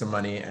raising some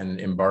money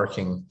and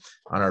embarking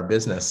on our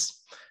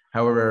business.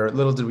 However,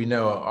 little did we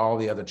know all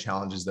the other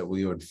challenges that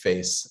we would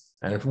face.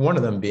 And one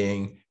of them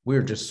being, we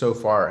were just so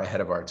far ahead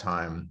of our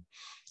time.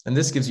 And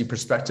this gives you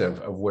perspective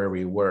of where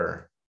we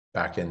were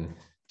back in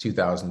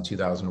 2000,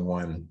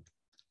 2001.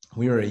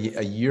 We were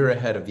a year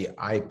ahead of the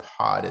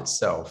iPod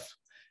itself,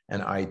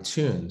 and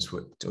iTunes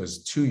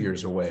was 2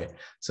 years away.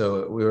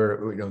 So we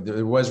were,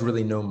 there was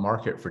really no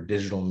market for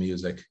digital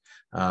music,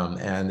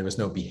 and there was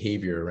no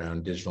behavior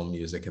around digital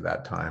music at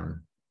that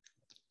time.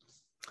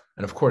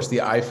 And of course, the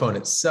iPhone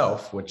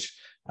itself, which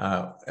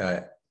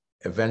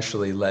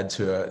eventually led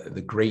to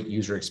the great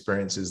user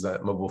experiences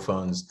that mobile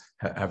phones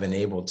have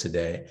enabled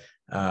today,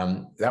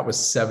 that was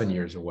 7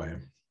 years away.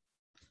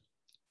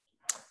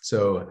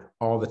 So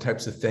all the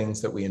types of things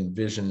that we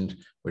envisioned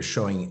was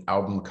showing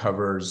album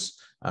covers,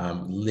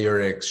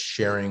 lyrics,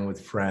 sharing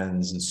with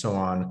friends, and so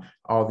on.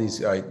 All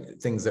these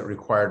things that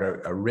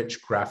required a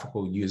rich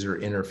graphical user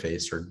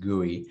interface, or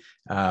GUI,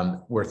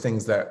 were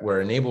things that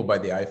were enabled by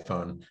the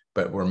iPhone,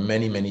 but were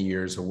many, many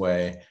years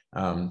away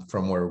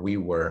from where we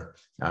were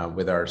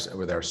with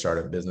our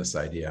startup business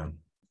idea.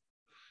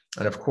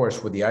 And of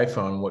course, with the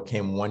iPhone, what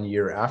came 1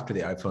 year after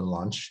the iPhone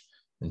launch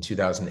in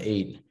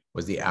 2008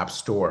 was the App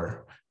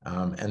Store.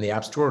 And the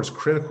App Store was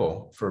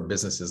critical for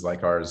businesses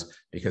like ours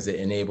because it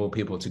enabled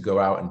people to go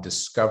out and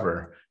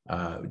discover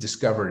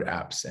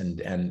apps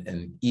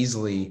and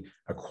easily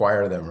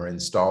acquire them or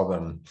install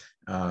them.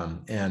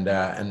 And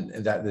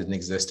that didn't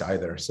exist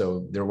either.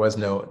 So there were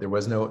no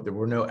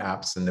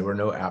apps and there were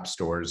no app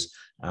stores.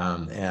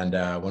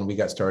 When we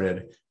got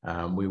started,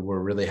 we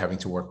were really having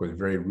to work with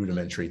very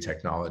rudimentary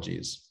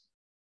technologies.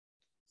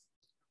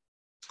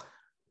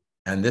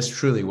 And this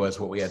truly was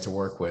what we had to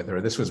work with,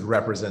 or this was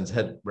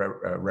representative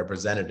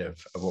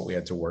of what we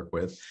had to work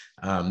with.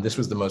 This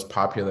was the most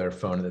popular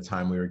phone at the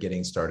time we were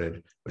getting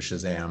started with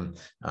Shazam.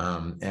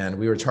 And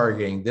we were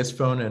targeting this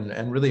phone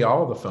and really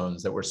all of the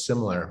phones that were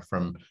similar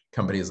from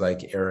companies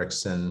like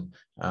Ericsson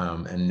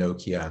and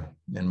Nokia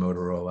and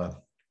Motorola.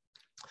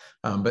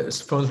 But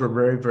phones were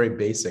very, very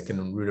basic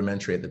and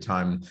rudimentary at the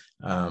time.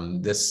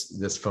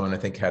 This phone, I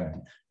think,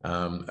 had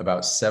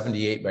about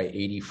 78 by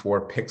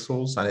 84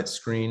 pixels on its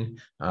screen.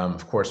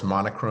 Of course,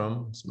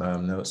 monochrome,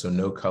 so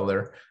no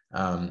color.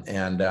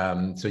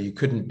 So you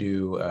couldn't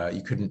do a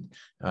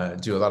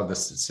lot of the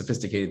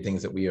sophisticated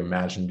things that we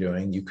imagined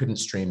doing. You couldn't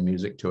stream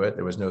music to it.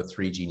 There was no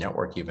 3G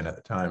network even at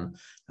the time.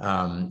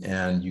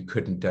 And you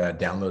couldn't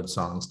download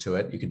songs to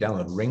it. You could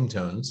download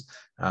ringtones,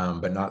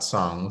 but not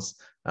songs.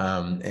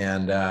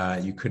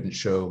 You couldn't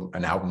show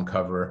an album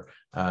cover,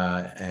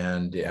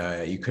 and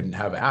you couldn't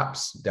have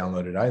apps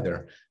downloaded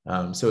either.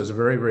 So it was a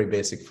very, very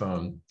basic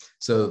phone.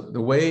 So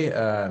the way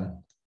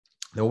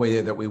the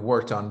way that we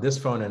worked on this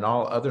phone and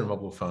all other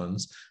mobile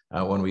phones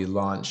when we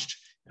launched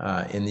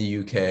in the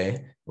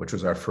UK, which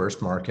was our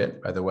first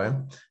market, by the way,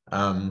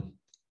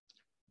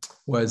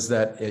 was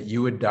that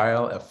you would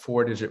dial a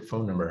 4-digit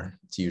phone number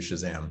to use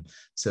Shazam.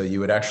 So you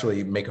would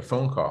actually make a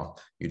phone call.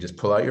 You just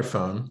pull out your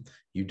phone,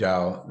 you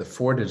dial the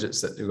 4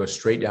 digits that go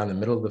straight down the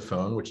middle of the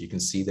phone, which you can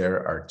see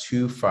there are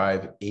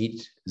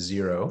 2580.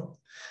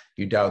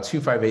 You dial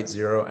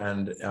 2580,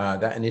 and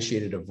that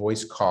initiated a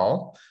voice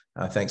call,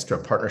 thanks to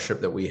a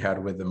partnership that we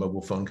had with the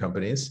mobile phone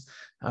companies.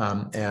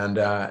 And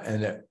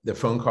the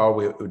phone call,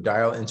 we would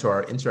dial into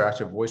our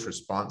interactive voice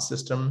response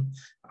system,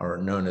 or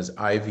known as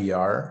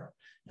IVR.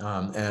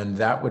 And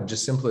that would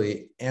just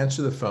simply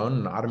answer the phone,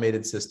 an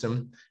automated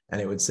system,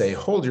 and it would say,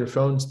 hold your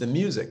phone to the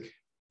music.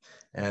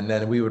 And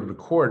then we would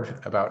record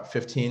about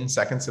 15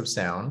 seconds of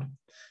sound.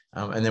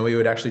 And then we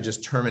would actually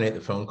just terminate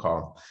the phone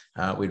call.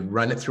 We'd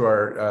run it through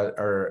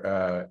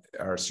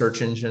our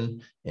search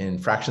engine in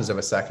fractions of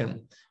a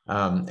second,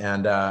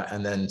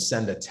 and then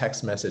send a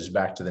text message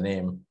back to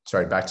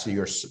back to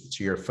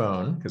your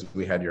phone, because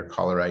we had your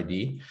caller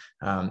ID,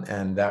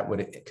 and that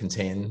would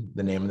contain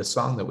the name of the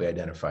song that we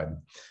identified.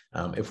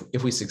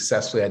 If we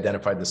successfully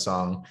identified the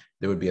song,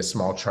 there would be a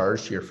small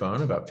charge to your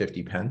phone, about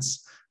 50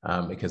 pence,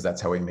 because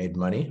that's how we made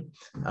money,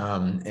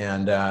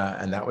 and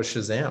that was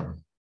Shazam.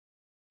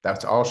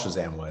 That's all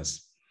Shazam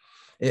was.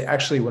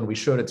 Actually, when we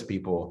showed it to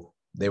people,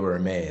 they were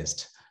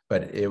amazed,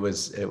 but it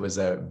was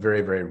a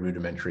very, very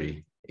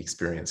rudimentary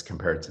experience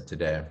compared to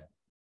today.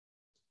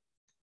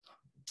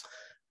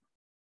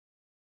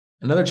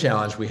 Another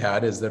challenge we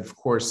had is that, of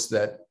course,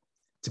 that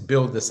to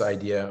build this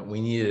idea,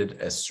 we needed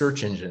a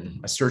search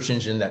engine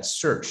that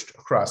searched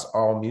across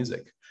all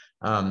music.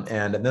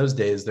 And in those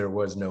days, there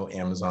was no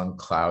Amazon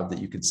cloud that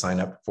you could sign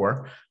up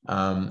for.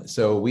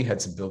 So we had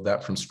to build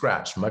that from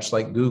scratch, much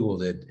like Google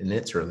did in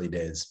its early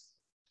days.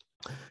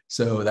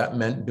 So that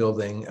meant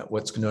building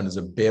what's known as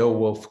a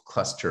Beowulf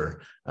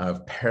cluster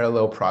of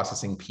parallel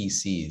processing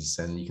PCs.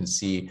 And you can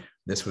see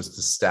this was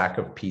the stack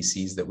of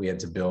PCs that we had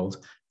to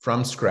build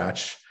from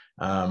scratch.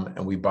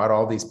 And we bought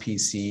all these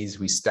PCs,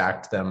 we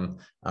stacked them,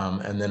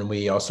 and then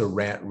we also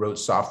wrote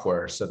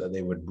software so that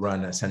they would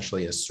run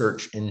essentially a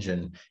search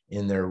engine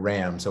in their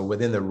RAM. So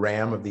within the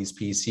RAM of these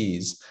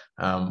PCs,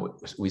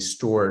 we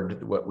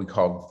stored what we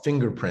called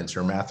fingerprints,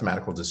 or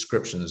mathematical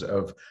descriptions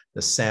of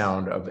the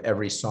sound of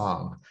every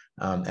song.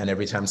 And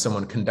every time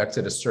someone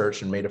conducted a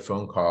search and made a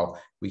phone call,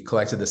 we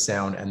collected the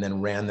sound and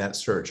then ran that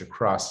search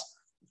across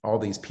all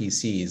these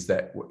PCs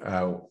that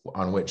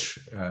on which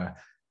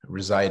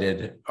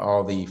resided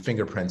all the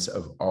fingerprints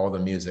of all the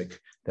music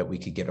that we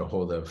could get a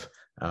hold of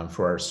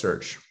for our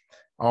search,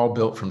 all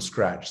built from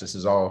scratch. This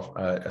is all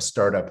a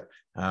startup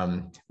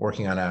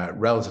working on a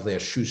relatively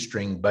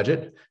shoestring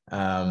budget,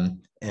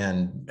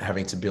 and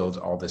having to build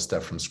all this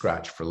stuff from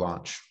scratch for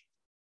launch.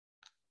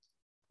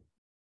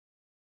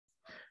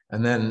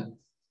 And then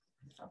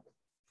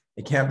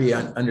it can't be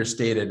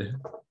understated,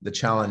 the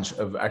challenge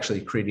of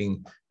actually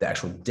creating the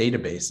actual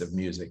database of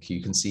music.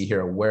 You can see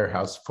here a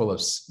warehouse full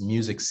of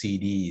music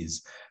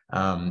CDs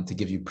to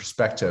give you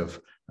perspective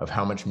of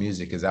how much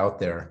music is out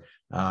there.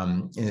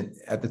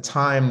 At the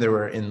time, there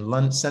were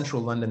in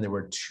central London, there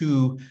were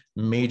 2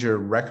 major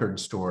record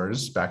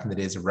stores back in the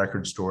days of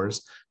record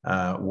stores.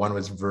 One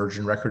was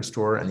Virgin Record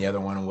Store, and the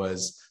other one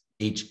was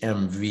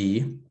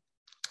HMV,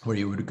 where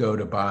you would go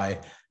to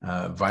buy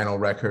vinyl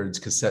records,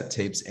 cassette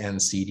tapes, and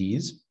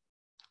CDs.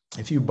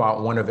 If you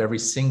bought one of every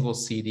single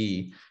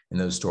CD in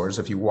those stores,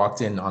 if you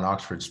walked in on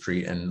Oxford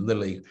Street and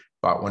literally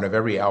bought one of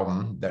every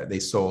album that they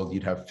sold,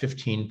 you'd have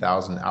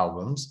 15,000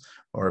 albums,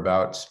 or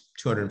about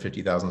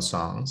 250,000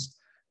 songs.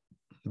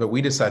 But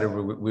we decided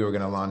we were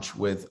going to launch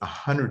with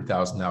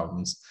 100,000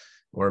 albums,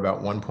 or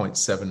about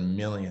 1.7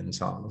 million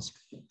songs.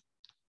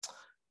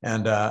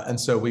 And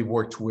so we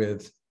worked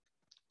with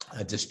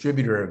a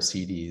distributor of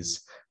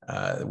CDs,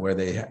 where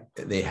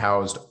they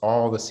housed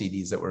all the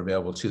CDs that were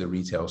available to the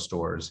retail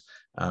stores.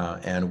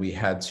 And we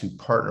had to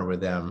partner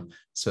with them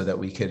so that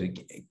we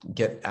could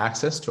get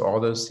access to all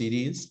those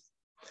CDs.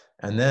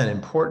 And then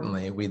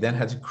importantly, we then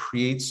had to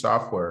create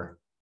software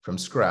from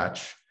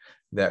scratch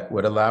that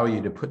would allow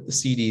you to put the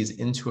CDs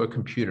into a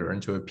computer,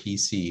 into a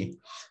PC,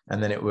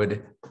 and then it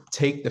would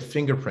take the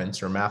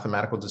fingerprints or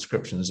mathematical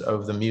descriptions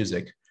of the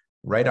music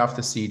right off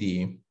the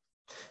CD.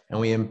 And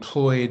we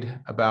employed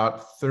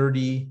about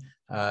 30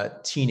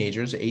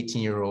 teenagers,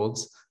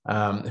 18-year-olds,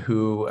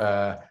 who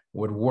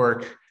would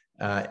work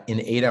in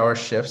 8-hour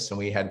shifts, and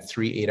we had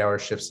 3 8-hour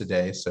shifts a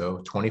day,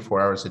 so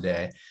 24 hours a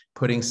day,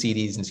 putting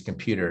CDs into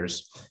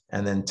computers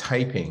and then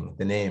typing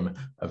the name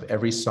of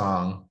every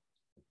song,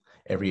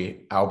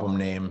 every album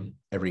name,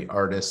 every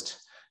artist,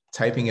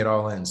 typing it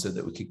all in so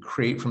that we could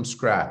create from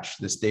scratch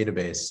this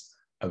database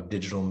of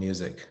digital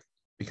music,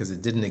 because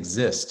it didn't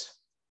exist.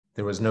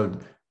 There was no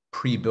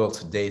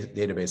pre-built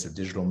database of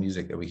digital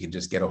music that we could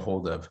just get a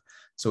hold of.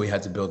 So we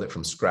had to build it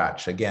from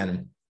scratch.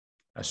 Again,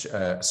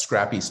 a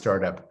scrappy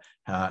startup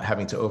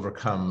having to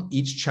overcome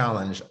each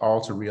challenge,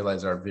 all to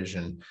realize our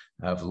vision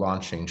of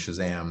launching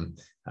Shazam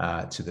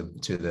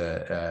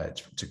to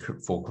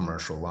full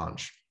commercial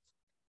launch.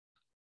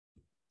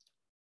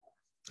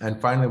 And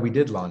finally, we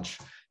did launch.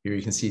 Here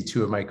you can see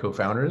two of my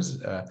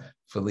co-founders,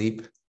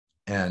 Philippe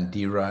and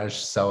Diraj,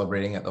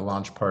 celebrating at the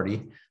launch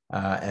party.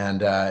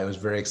 It was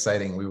very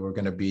exciting. We were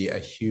going to be a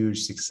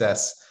huge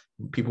success.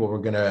 People were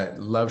going to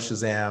love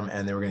Shazam,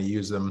 and they were going to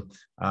use them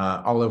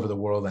all over the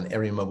world on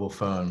every mobile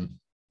phone.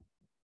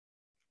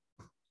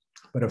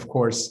 But of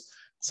course,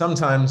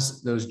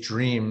 sometimes those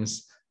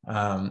dreams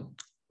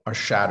are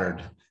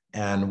shattered.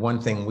 And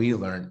one thing we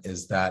learned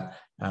is that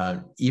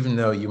even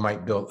though you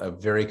might build a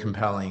very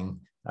compelling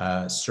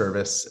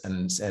service,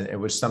 and it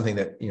was something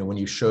that, when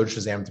you showed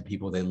Shazam to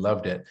people, they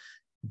loved it,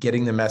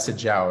 getting the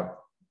message out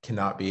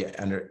cannot be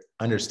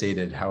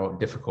understated how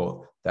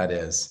difficult that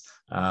is.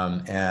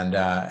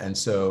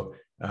 So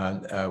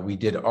we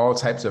did all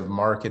types of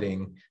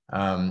marketing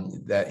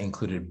that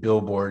included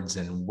billboards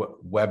and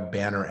web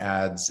banner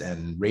ads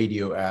and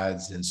radio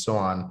ads and so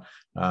on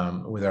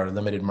with our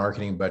limited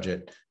marketing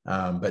budget.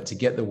 But to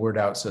get the word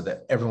out so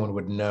that everyone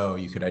would know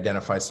you could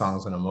identify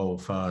songs on a mobile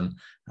phone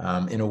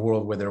in a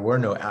world where there were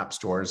no app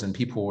stores and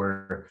people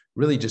were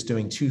really just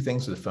doing two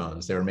things with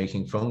phones. They were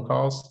making phone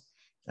calls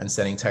and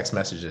sending text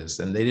messages,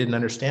 and they didn't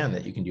understand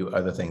that you can do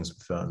other things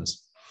with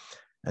phones.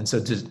 And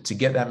so to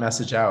get that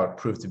message out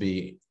proved to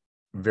be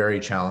very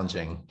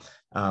challenging.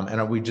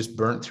 And we just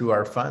burnt through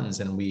our funds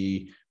and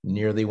we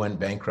nearly went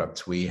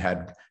bankrupt. We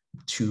had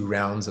 2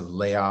 rounds of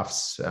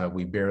layoffs.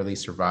 We barely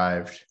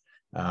survived.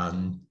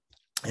 And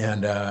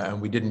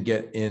we didn't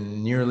get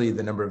in nearly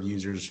the number of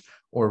users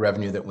or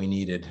revenue that we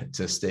needed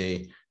to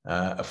stay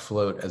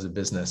afloat as a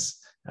business.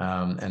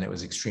 And it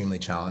was extremely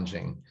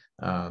challenging.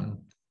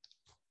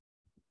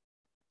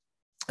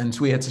 And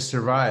so we had to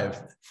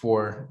survive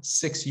for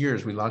 6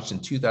 years. We launched in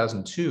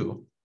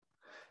 2002.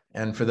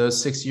 And for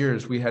those 6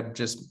 years, we had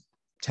just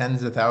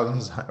tens of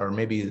thousands or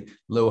maybe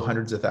low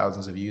hundreds of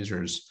thousands of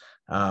users.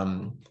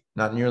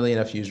 Not nearly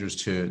enough users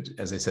to,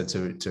 as I said,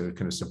 to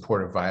kind of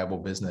support a viable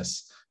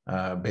business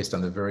based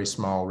on the very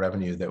small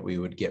revenue that we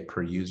would get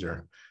per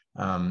user.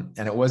 And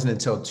it wasn't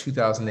until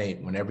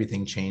 2008 when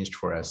everything changed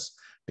for us,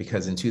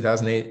 because in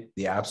 2008,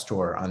 the App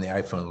Store on the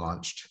iPhone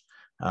launched.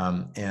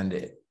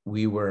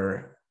 We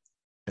were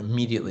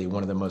immediately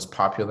one of the most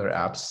popular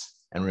apps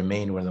and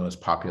remained one of the most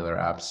popular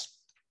apps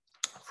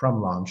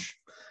from launch.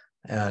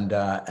 And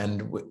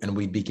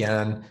we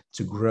began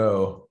to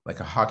grow like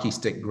a hockey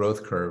stick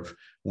growth curve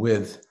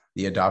with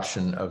the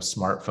adoption of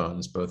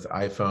smartphones, both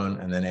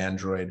iPhone and then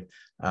Android,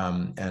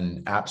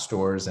 and app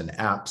stores and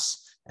apps.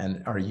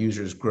 And our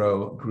users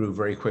grew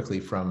very quickly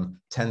from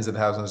tens of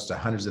thousands to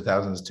hundreds of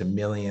thousands to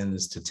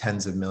millions to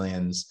tens of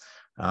millions.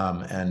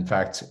 And in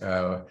fact,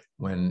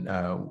 when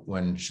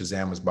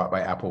Shazam was bought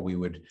by Apple,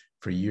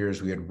 for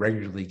years, we would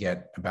regularly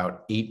get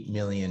about 8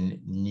 million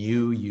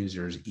new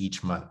users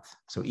each month.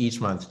 So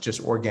each month,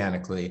 just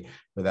organically,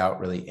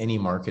 without really any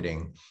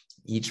marketing,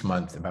 each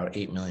month, about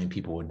 8 million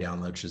people would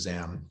download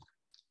Shazam.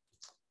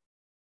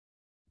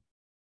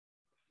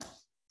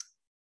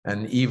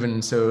 And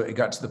even so, it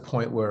got to the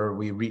point where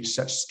we reached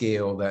such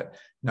scale that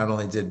not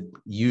only did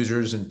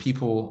users and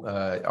people,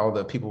 all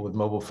the people with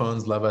mobile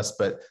phones love us,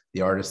 but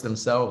the artists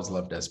themselves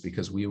loved us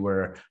because we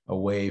were a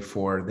way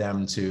for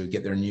them to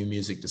get their new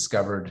music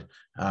discovered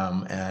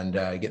and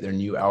get their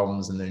new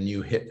albums and their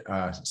new hit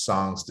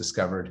songs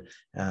discovered.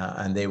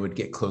 And they would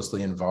get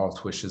closely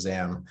involved with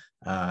Shazam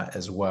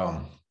as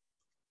well.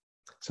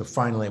 So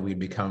finally, we'd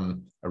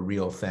become a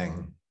real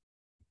thing.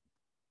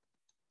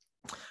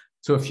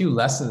 So a few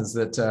lessons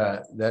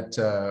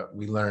that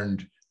we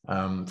learned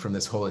from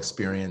this whole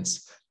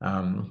experience.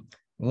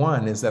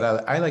 One is that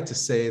I like to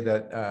say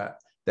that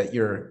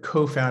your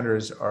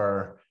co-founders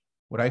are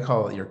what I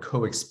call your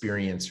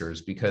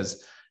co-experiencers,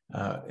 because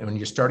when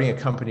you're starting a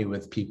company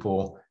with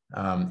people,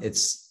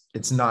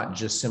 it's not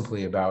just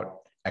simply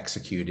about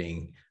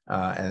executing,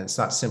 and it's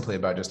not simply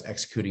about just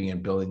executing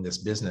and building this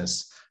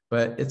business,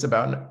 but it's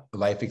about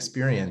life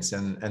experience.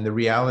 And the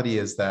reality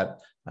is that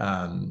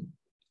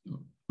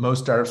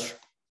most startups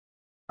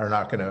are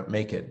not going to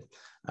make it.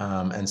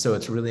 And so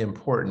it's really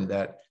important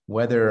that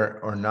whether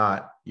or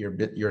not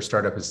your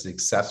startup is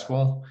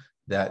successful,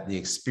 that the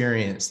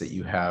experience that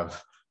you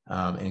have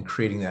in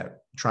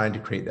trying to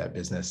create that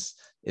business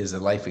is a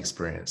life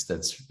experience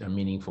that's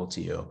meaningful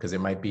to you, because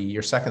it might be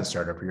your second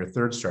startup or your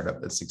third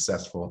startup that's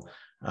successful.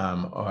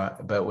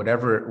 But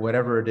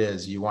whatever it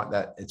is, you want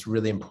that. It's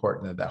really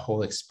important that that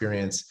whole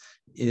experience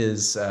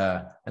is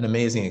an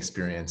amazing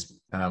experience,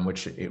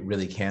 which it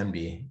really can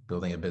be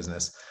building a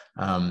business.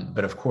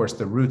 But of course,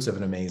 the roots of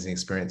an amazing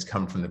experience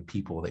come from the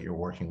people that you're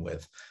working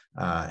with.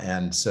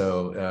 And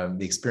so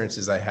the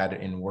experiences I had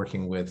in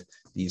working with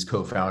these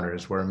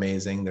co-founders were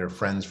amazing. They're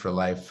friends for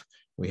life.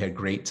 We had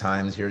great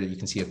times. Here you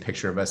can see a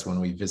picture of us when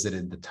we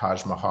visited the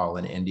Taj Mahal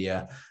in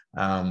India.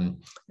 And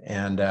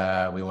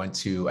we went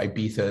to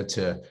Ibiza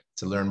to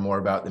to learn more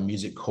about the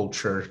music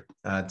culture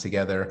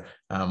together.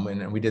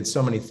 And we did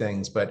so many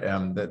things, but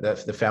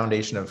the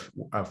foundation of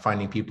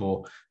finding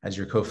people as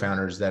your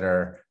co-founders that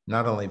are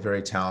not only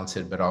very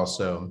talented, but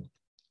also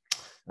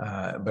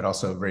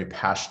very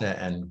passionate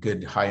and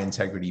good, high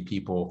integrity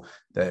people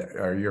that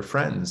are your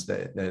friends,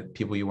 that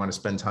people you want to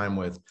spend time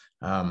with.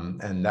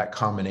 And that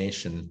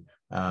combination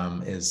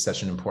is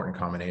such an important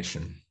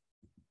combination.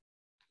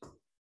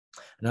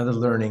 Another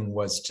learning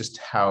was just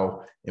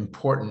how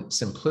important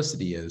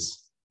simplicity is.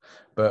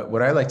 But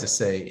what I like to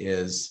say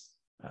is,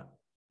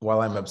 while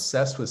I'm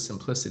obsessed with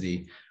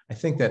simplicity, I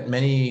think that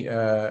many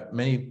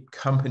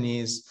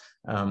companies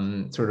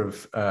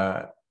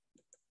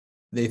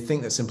they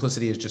think that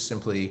simplicity is just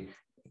simply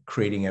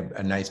creating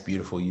a nice,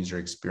 beautiful user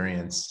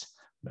experience,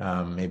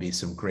 maybe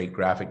some great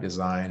graphic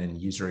design and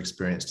user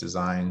experience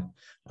design.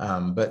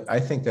 But I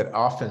think that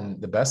often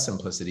the best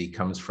simplicity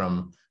comes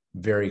from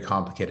very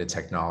complicated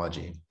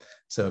technology.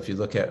 So if you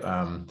look at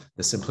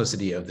the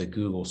simplicity of the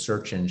Google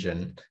search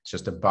engine, it's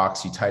just a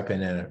box you type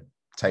in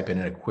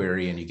a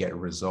query and you get a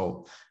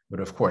result.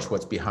 But of course,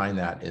 what's behind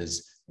that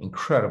is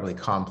incredibly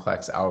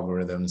complex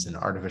algorithms and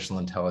artificial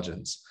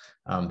intelligence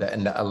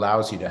that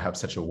allows you to have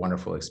such a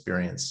wonderful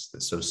experience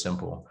that's so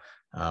simple.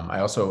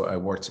 I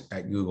worked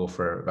at Google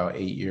for about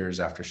 8 years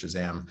after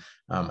Shazam.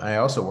 I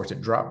also worked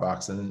at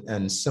Dropbox,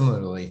 and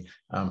similarly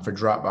for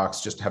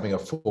Dropbox, just having a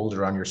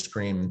folder on your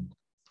screen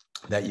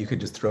that you could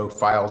just throw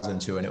files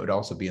into, and it would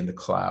also be in the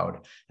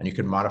cloud, and you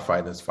could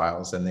modify those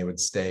files and they would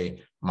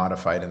stay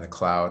modified in the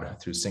cloud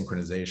through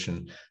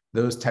synchronization.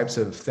 Those types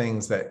of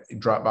things that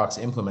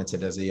Dropbox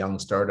implemented as a young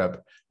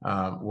startup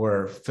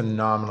were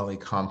phenomenally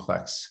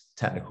complex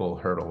technical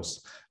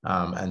hurdles.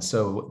 And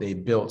so they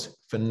built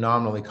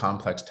phenomenally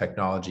complex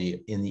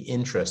technology in the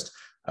interest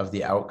of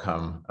the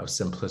outcome of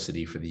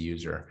simplicity for the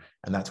user.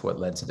 And that's what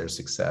led to their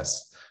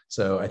success.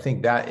 So I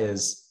think that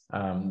is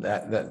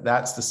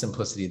that's the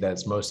simplicity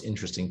that's most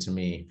interesting to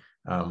me,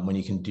 when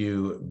you can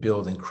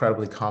build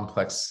incredibly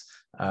complex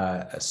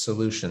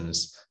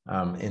solutions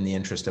in the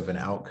interest of an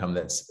outcome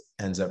that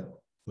ends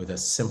up with a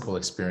simple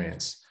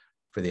experience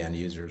for the end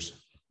users.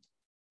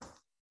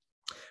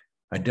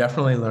 I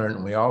definitely learned,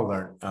 and we all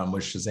learned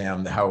with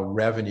Shazam, how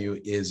revenue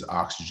is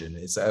oxygen.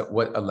 It's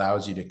what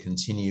allows you to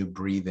continue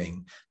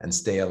breathing and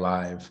stay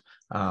alive.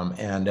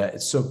 And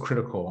it's so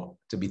critical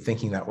to be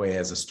thinking that way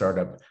as a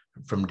startup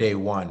from day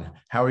one.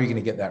 How are you going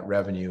to get that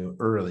revenue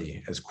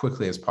early, as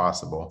quickly as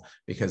possible?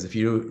 Because if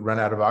you run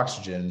out of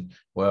oxygen,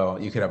 well,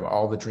 you could have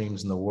all the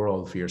dreams in the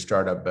world for your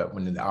startup, but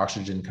when the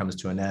oxygen comes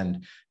to an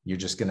end, you're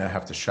just going to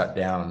have to shut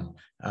down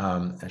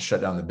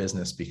the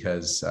business,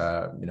 because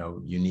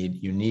you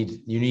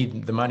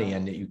need the money,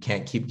 and you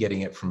can't keep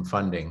getting it from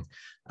funding.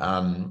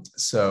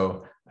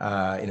 So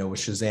with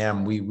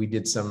Shazam, we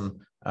did some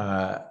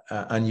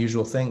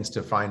unusual things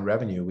to find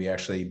revenue. We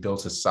actually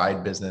built a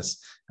side business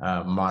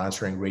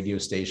monitoring radio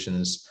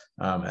stations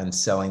and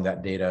selling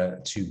that data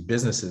to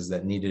businesses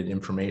that needed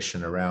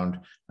information around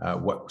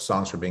what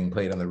songs were being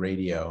played on the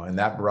radio. And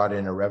that brought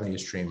in a revenue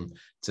stream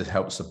to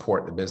help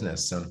support the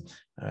business. So,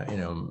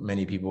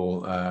 many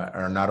people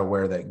are not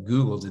aware that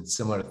Google did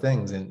similar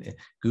things, and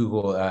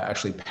Google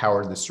actually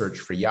powered the search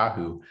for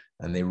Yahoo,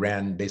 and they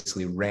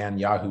basically ran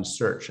Yahoo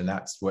search, and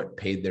that's what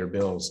paid their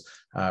bills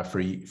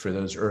for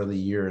those early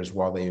years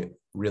while they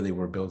really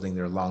were building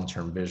their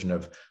long-term vision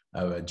of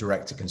a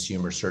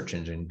direct-to-consumer search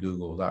engine,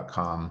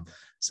 Google.com.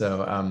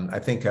 So I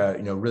think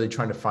really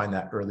trying to find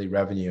that early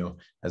revenue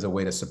as a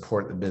way to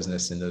support the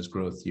business in those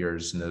growth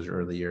years, in those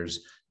early years,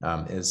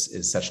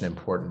 is such an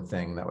important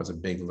thing. That was a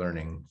big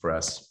learning for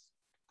us.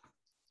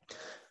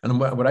 And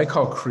what I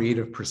call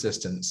creative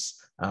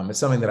persistence, it's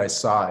something that I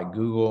saw at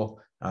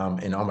Google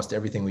in almost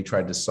everything we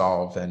tried to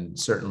solve, and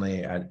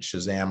certainly at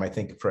Shazam. I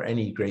think for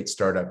any great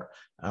startup,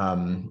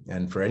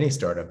 and for any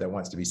startup that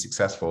wants to be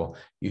successful,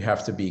 you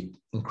have to be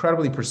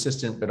incredibly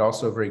persistent, but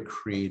also very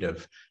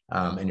creative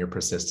in your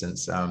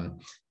persistence.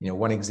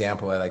 One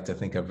example I like to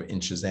think of in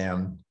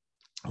Shazam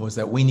was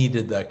that we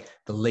needed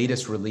the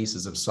latest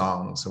releases of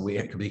songs. So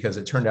because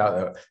it turned out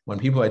that when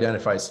people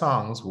identify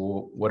songs,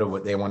 well,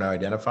 what they want to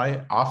identify?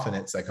 Often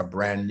it's like a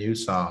brand new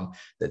song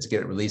that's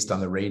get released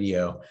on the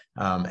radio,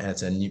 and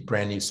it's a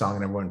brand new song,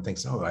 and everyone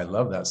thinks, "Oh, I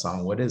love that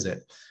song. What is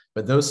it?"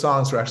 But those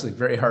songs were actually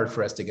very hard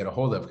for us to get a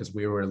hold of, because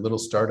we were a little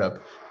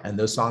startup, and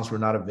those songs were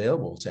not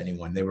available to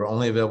anyone. They were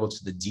only available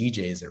to the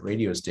DJs at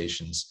radio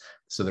stations.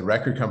 So the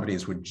record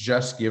companies would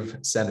just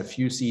send a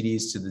few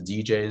CDs to the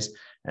DJs,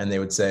 and they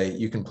would say,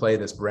 "You can play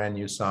this brand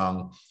new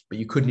song," but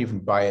you couldn't even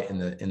buy it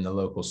in the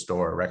local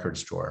store, record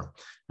store.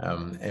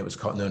 It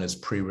was known as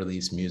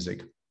pre-release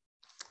music.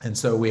 And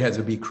so we had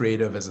to be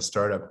creative as a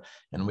startup,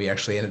 and we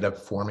actually ended up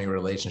forming a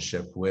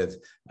relationship with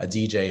a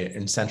DJ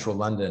in central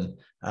London,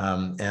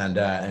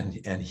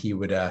 and he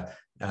would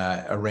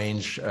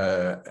arrange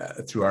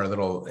through our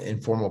little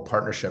informal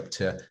partnership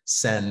to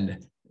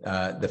send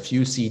the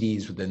few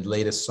CDs with the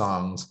latest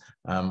songs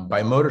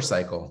by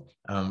motorcycle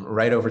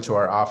right over to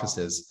our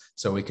offices,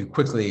 so we could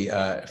quickly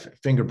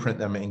fingerprint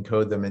them,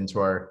 encode them into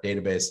our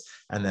database,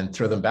 and then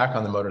throw them back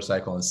on the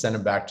motorcycle and send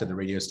them back to the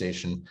radio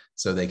station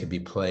so they could be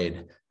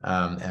played.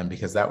 And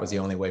because that was the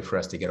only way for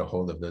us to get a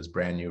hold of those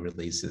brand new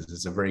releases.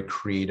 It's a very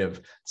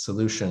creative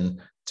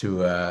solution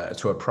to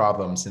a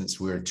problem, since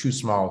we were too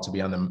small to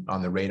be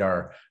on the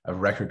radar of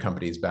record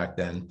companies back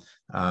then.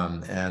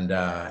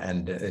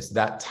 And it's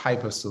that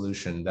type of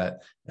solution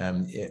that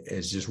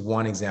is just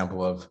one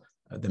example of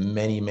the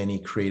many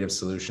creative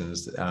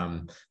solutions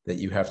that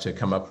you have to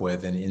come up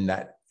with, and in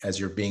that, as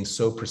you're being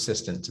so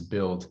persistent to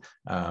build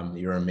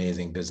your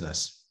amazing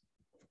business.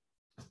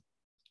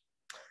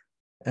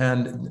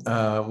 And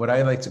what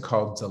I like to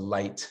call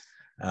delight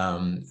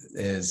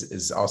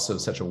is also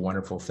such a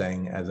wonderful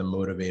thing as a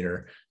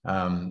motivator,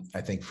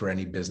 I think, for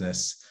any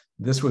business.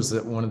 This was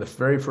one of the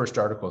very first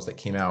articles that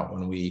came out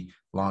when we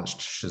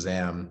launched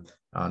Shazam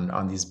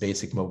on these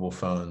basic mobile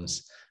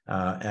phones.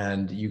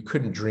 And you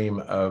couldn't dream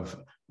of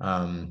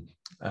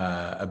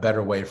a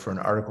better way for an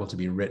article to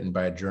be written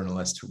by a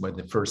journalist when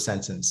the first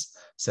sentence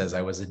says,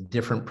 "I was a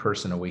different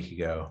person a week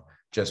ago.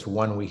 Just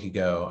 1 week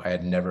ago, I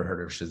had never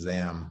heard of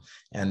Shazam."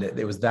 And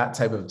it was that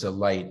type of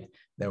delight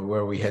that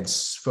where we had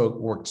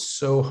worked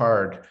so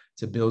hard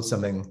to build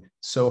something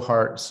so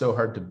hard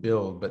to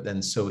build, but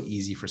then so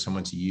easy for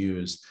someone to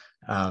use,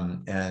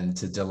 and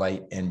to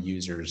delight end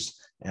users.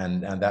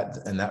 And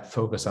that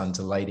focus on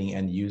delighting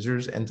end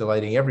users and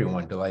delighting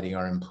everyone, delighting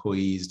our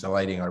employees,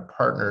 delighting our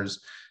partners,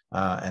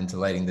 and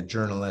delighting the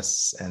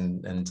journalists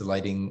and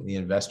delighting the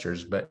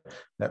investors. But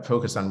that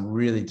focus on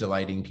really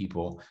delighting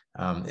people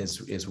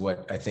is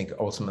what I think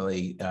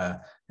ultimately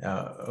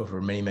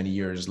over many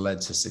years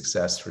led to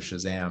success for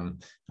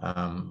Shazam.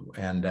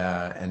 And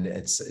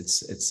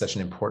it's such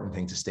an important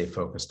thing to stay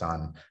focused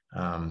on,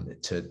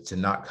 to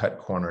not cut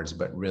corners,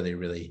 but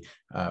really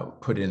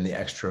put in the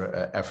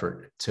extra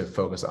effort to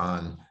focus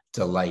on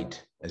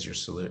delight as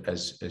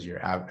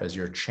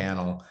your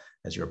channel,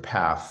 as your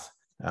path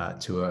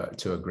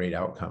to a great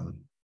outcome.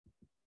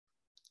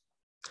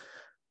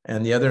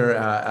 And the other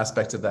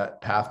aspect of that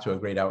path to a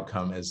great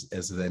outcome is,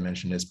 as I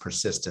mentioned, is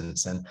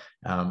persistence. And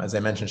as I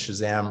mentioned,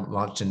 Shazam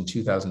launched in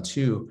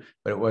 2002,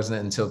 but it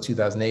wasn't until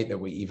 2008 that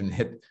we even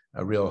hit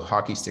a real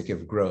hockey stick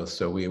of growth.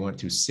 So we went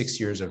through 6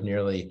 years of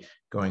nearly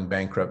going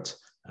bankrupt.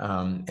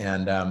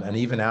 And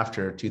even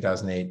after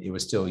 2008, it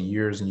was still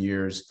years and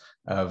years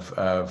of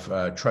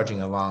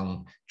trudging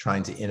along,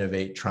 trying to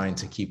innovate, trying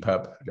to keep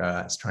up,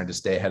 trying to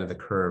stay ahead of the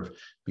curve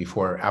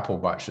before Apple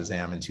bought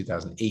Shazam in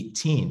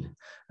 2018.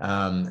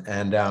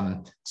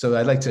 So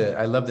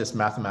I love this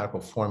mathematical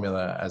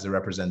formula as a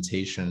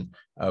representation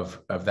of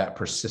that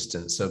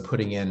persistence. So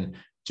putting in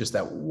just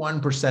that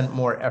 1%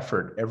 more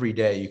effort every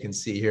day. You can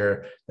see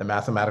here the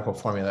mathematical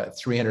formula,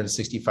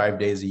 365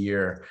 days a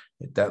year,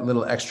 that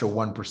little extra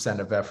 1%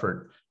 of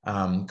effort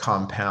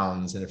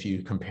compounds. And if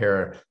you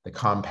compare the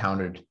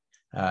compounded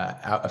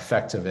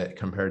effect of it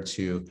compared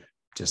to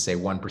just say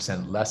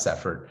 1% less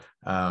effort,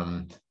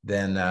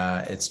 then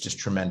it's just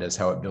tremendous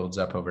how it builds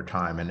up over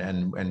time.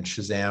 And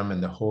Shazam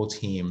and the whole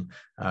team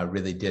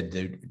really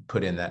did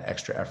put in that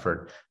extra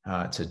effort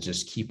to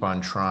just keep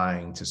on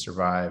trying to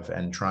survive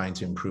and trying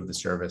to improve the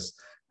service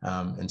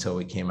until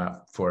we came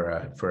out for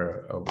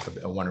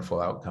a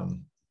wonderful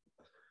outcome.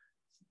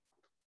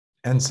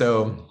 And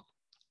so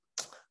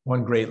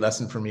one great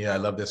lesson for me, I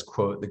love this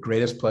quote: "The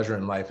greatest pleasure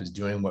in life is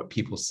doing what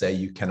people say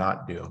you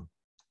cannot do."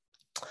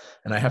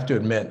 And I have to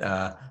admit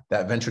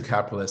that venture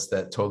capitalist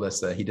that told us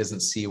that he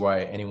doesn't see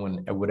why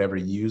anyone would ever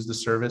use the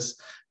service.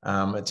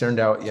 It turned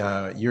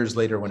out years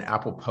later when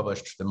Apple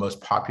published the most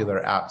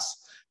popular apps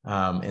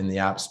in the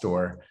App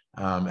Store,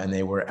 and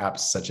they were apps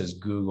such as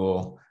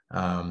Google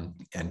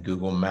and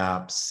Google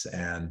Maps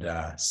and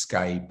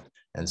Skype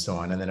and so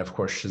on. And then of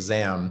course,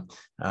 Shazam,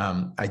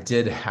 I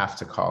did have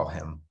to call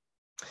him.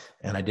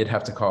 And I did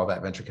have to call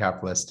that venture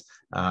capitalist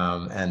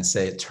and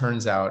say, it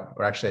turns out,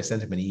 or actually I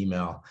sent him an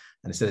email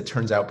and I said, it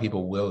turns out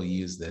people will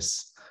use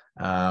this.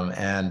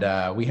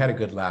 And we had a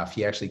good laugh.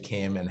 He actually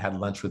came and had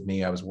lunch with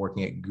me. I was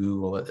working at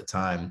Google at the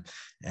time.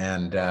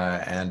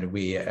 And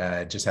we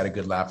just had a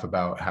good laugh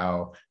about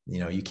how,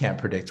 you can't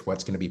predict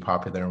what's going to be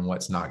popular and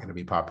what's not going to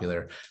be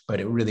popular. But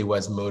it really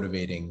was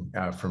motivating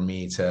for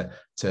me to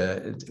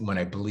when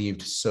I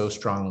believed so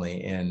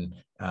strongly in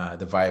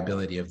the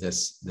viability of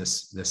this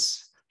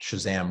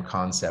Shazam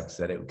concept,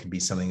 that it could be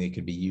something that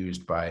could be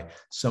used by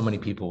so many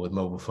people with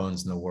mobile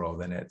phones in the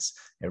world. And it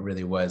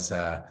really was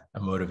a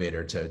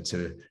motivator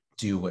to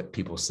do what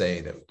people say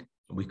that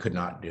we could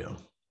not do.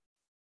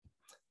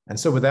 And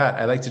so with that,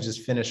 I'd like to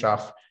just finish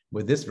off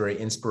with this very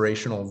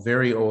inspirational,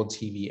 very old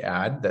TV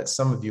ad that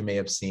some of you may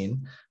have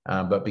seen,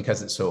 but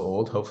because it's so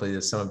old, hopefully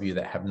there's some of you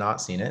that have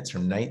not seen it. It's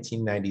from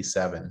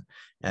 1997,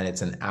 and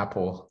it's an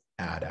Apple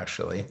ad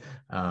actually,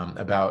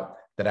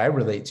 that I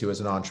relate to as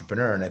an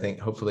entrepreneur. And I think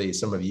hopefully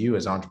some of you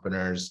as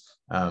entrepreneurs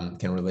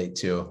can relate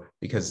to,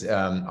 because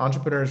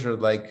entrepreneurs are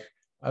like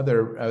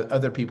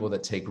other people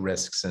that take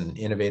risks, and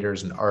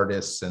innovators and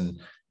artists and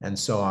and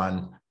so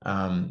on.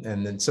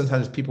 And then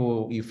sometimes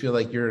you feel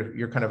like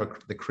you're kind of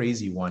the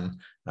crazy one,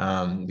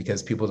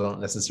 because people don't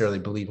necessarily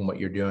believe in what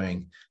you're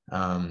doing.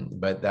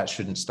 But that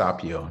shouldn't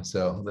stop you.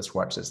 So let's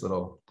watch this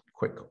little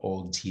quick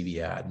old TV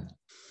ad.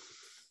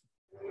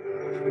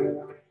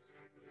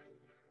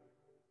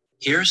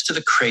 Here's to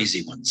the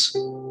crazy ones,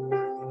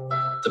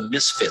 the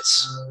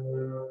misfits,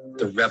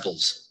 the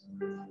rebels,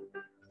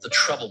 the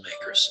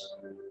troublemakers,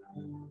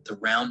 the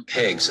round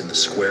pegs in the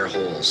square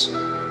holes,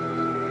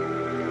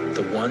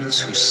 the ones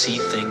who see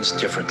things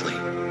differently.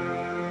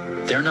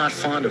 They're not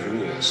fond of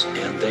rules,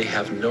 and they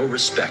have no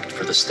respect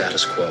for the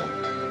status quo.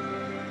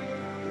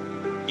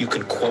 You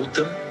can quote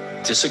them,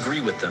 disagree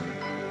with them,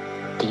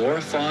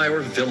 glorify or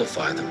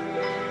vilify them.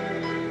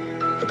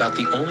 About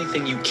the only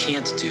thing you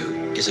can't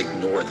do is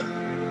ignore them,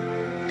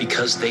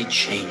 because they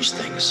change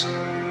things.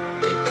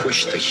 They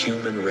push the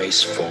human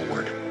race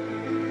forward.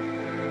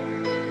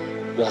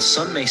 While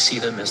some may see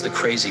them as the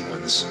crazy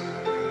ones,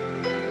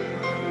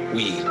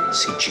 we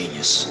see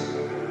genius.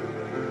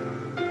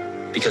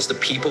 Because the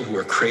people who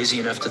are crazy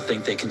enough to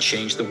think they can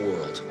change the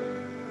world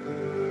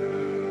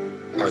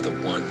are the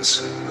ones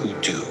who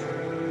do.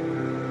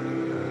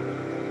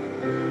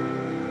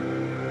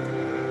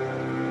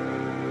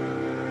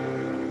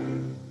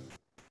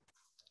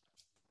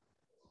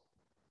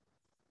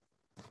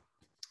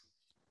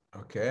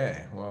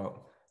 Okay,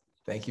 well,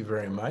 thank you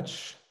very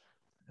much.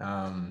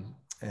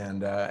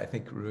 And I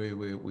think, Rui,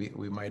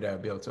 we might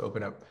be able to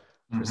open up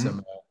for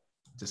some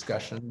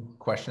discussion,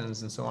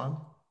 questions, and so on.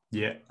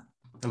 Yeah.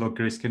 Hello,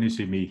 Chris. Can you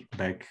see me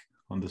back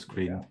on the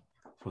screen? Yeah.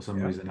 For some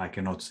reason, I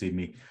cannot see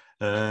me.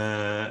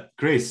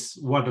 Chris,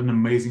 what an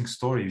amazing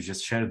story you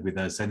just shared with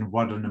us, and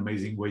what an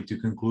amazing way to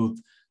conclude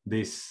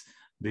this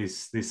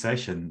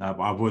session.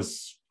 I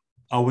was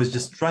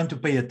just trying to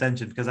pay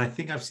attention because I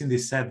think I've seen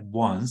this ad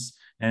once,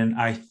 and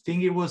I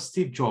think it was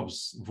Steve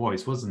Jobs'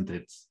 voice, wasn't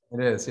it? It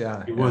is,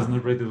 yeah. It was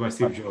narrated by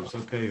Steve Jobs.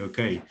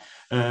 Okay.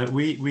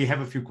 We have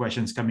a few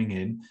questions coming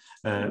in,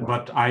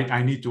 but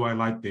I need to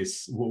highlight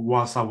this.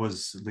 Whilst I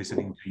was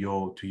listening to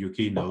your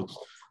keynote,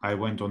 I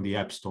went on the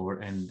App Store,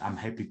 and I'm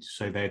happy to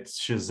say that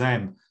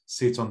Shazam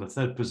sits on the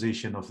 3rd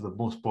position of the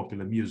most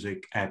popular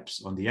music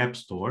apps on the App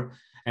Store.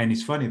 And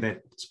it's funny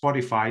that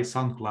Spotify,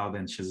 SoundCloud,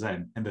 and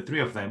Shazam, and the 3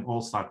 of them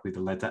all start with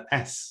the letter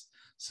S.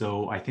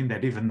 So I think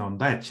that even on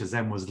that,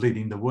 Shazam was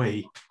leading the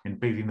way and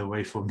paving the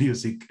way for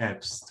music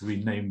apps to be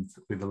named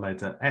with the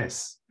letter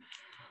S.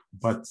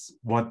 But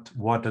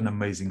what an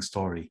amazing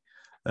story.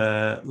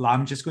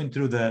 I'm just going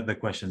through the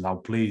questions now.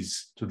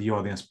 Please, to the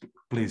audience,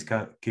 please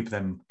keep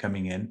them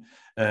coming in.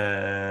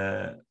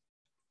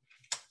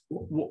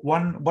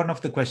 One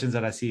of the questions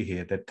that I see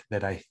here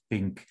that I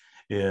think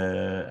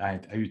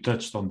you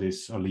touched on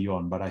this early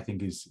on, but I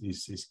think is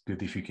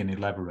good if you can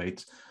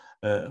elaborate.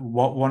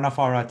 One of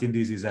our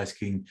attendees is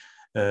asking,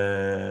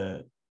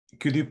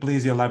 could you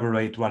please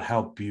elaborate what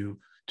helped you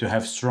to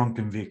have strong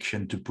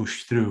conviction to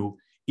push through,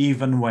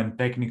 even when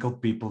technical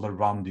people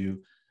around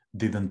you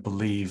didn't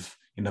believe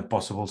in a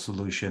possible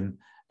solution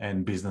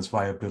and business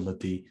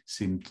viability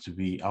seemed to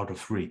be out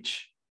of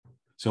reach?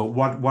 So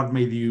what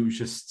made you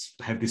just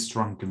have this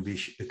strong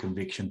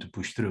conviction to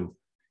push through,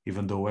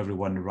 even though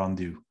everyone around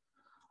you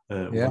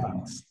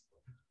wouldn't?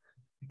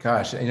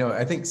 Gosh,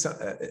 I think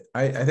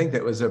I think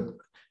that was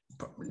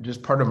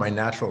just part of my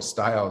natural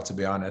style, to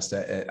be honest.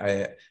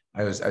 I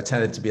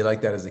tended to be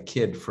like that as a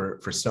kid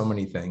for so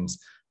many things.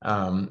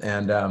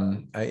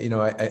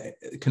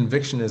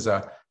 Conviction is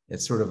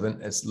it's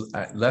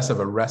less of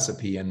a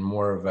recipe and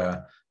more of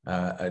a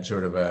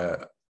sort of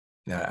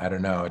I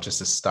don't know, just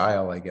a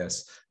style, I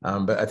guess.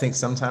 But I think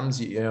sometimes,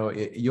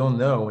 you'll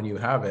know when you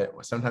have it.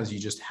 Sometimes you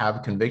just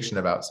have conviction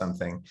about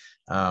something.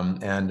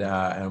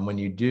 And when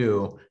you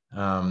do,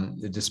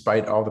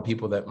 despite all the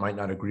people that might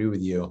not agree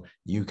with you,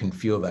 you can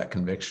feel that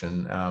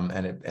conviction.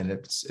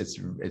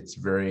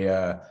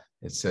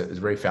 It's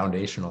very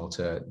foundational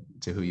to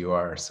who you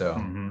are. So,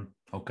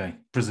 Okay.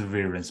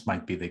 Perseverance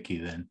might be the key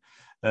then.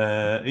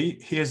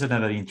 Here's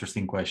another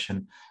interesting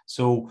question.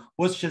 So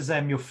was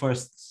Shazam your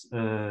first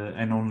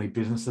and only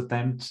business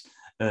attempt?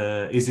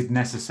 Is it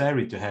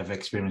necessary to have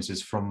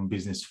experiences from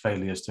business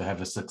failures to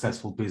have a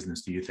successful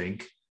business, do you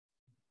think?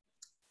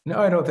 No,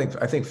 I don't think.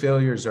 I think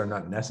failures are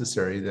not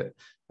necessary.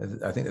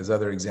 I think there's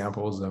other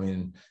examples. I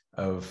mean,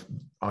 of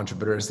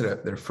entrepreneurs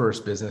that their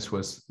first business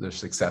was their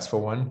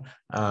successful one.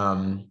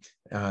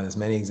 There's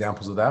many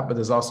examples of that, but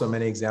there's also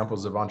many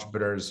examples of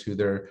entrepreneurs who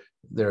their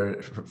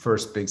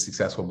first big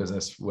successful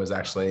business was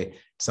actually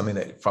something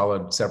that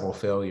followed several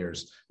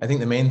failures. I think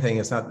the main thing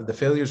is not that the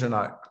failures are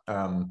not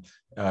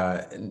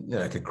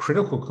like a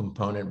critical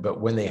component,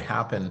 but when they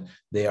happen,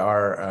 they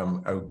are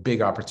a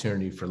big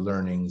opportunity for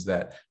learnings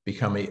that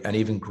become an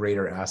even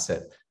greater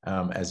asset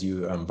as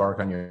you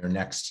embark on your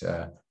next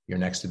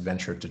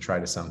adventure to try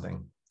to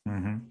something.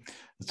 Mm-hmm.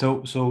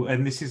 So,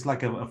 and this is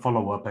like a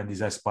follow-up, and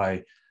is asked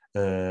by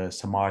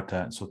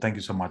Samartha. So thank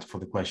you so much for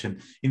the question.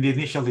 In the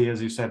initial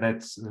years, you said that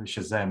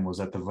Shazam was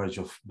at the verge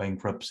of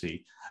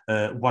bankruptcy.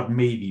 What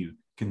made you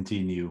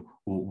continue?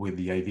 with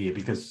the idea?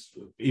 Because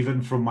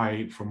even from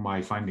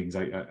my findings,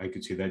 I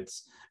could see that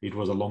it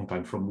was a long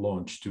time from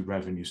launch to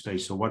revenue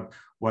stage. So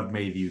what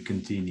made you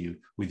continue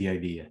with the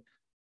idea?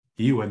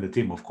 You and the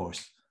team, of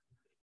course.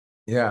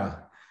 Yeah.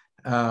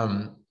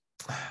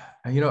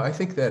 I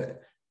think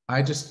that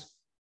I just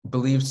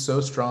believed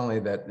so strongly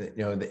that,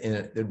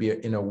 there'd be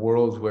in a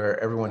world where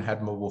everyone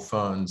had mobile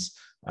phones,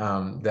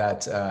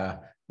 that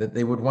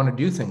they would want to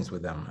do things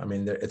with them. I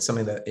mean, it's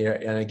something that,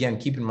 and again,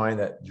 keep in mind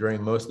that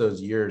during most of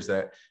those years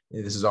that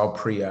this is all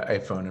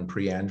pre-iPhone and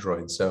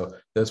pre-Android. So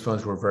those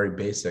phones were very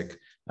basic.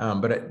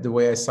 But the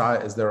way I saw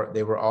it is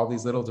they were all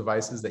these little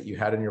devices that you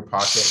had in your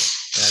pocket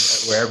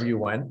and wherever you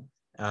went.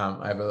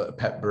 I have a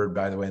pet bird,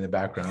 by the way, in the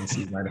background, so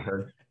you might have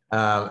heard.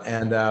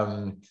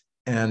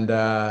 And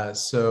I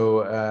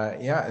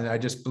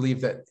just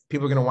believe that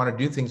people are going to want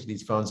to do things with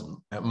these phones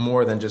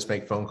more than just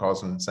make phone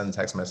calls and send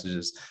text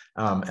messages.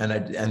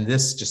 And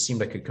this just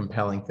seemed like a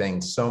compelling thing.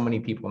 So many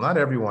people, not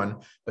everyone,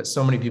 but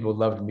so many people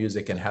loved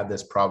music and had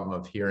this problem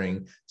of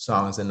hearing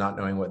songs and not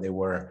knowing what they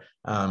were.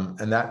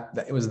 And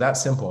that it was that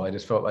simple. I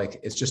just felt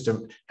like it's just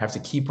to have to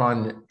keep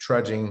on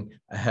trudging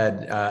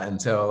ahead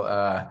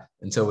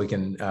until we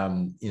can,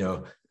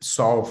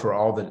 solve for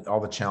all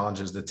the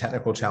challenges, the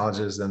technical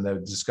challenges and the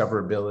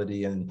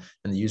discoverability and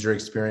the user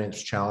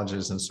experience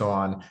challenges and so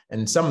on.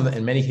 And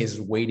in many cases,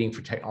 waiting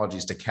for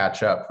technologies to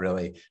catch up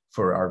really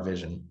for our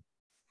vision.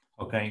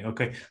 Okay.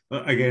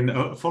 Again,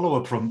 a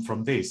follow-up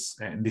from this,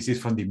 and this is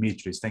from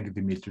Dimitris. Thank you,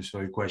 Dimitris,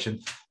 for your question.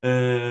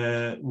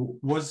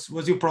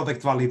 Was your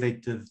product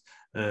validated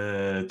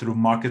through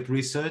market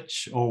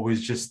research, or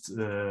was just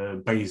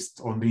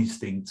based on the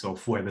instincts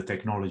of where the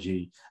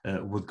technology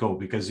would go?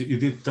 Because you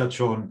did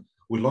touch on,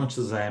 we launched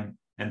Shazam,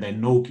 and then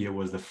Nokia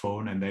was the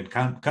phone, and then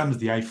comes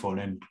the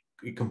iPhone, and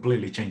it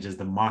completely changes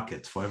the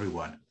market for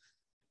everyone.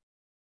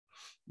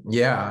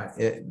 Yeah.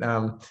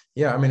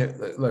 I mean,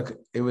 look,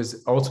 it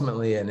was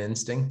ultimately an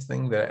instinct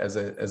thing that,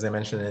 as I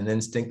mentioned, an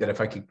instinct that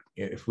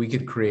if we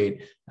could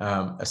create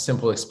a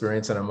simple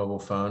experience on a mobile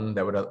phone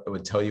that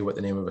would tell you what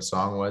the name of a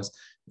song was,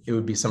 it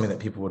would be something that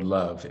people would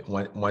love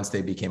once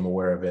they became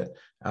aware of it.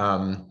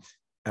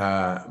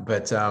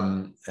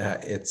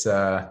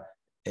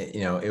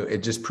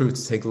 It just proved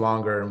to take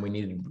longer, and we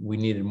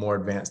needed more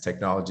advanced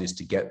technologies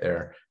to get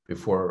there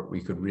before we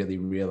could really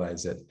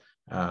realize it.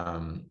 I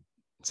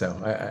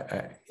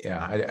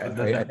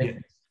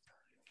think.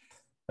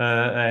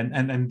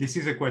 And this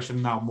is a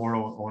question now more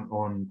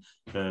on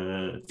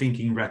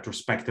thinking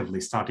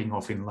retrospectively, starting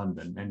off in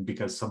London, and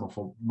because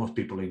most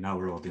people in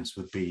our audience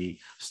would be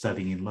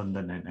studying in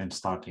London and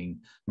starting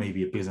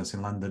maybe a business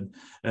in London.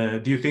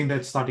 Do you think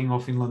that starting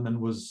off in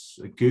London was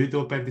a good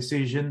or bad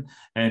decision?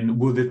 And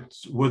would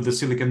the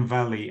Silicon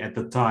Valley at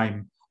the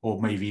time, or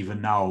maybe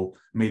even now,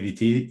 made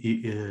it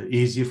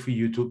easier for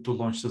you to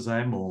launch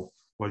Shazam, or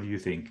what do you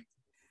think?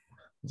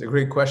 It's a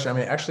great question. I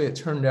mean, actually, it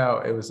turned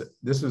out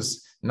this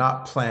was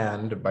not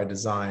planned by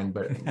design,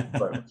 but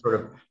sort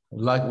of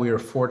like we were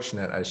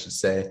fortunate, I should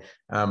say.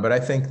 But I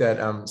think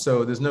that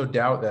so there's no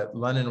doubt that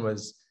London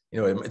was,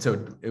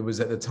 so it was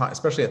at the time,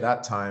 especially at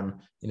that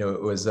time,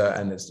 it was,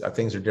 and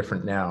things are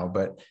different now,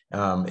 but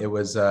it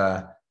was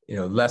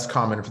less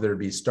common for there to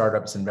be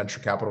startups and venture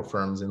capital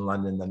firms in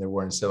London than there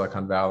were in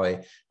Silicon Valley.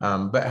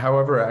 But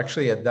however,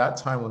 actually at that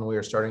time when we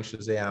were starting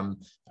Shazam,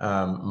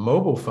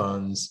 mobile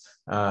phones,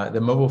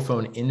 the mobile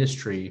phone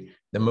industry,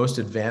 the most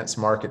advanced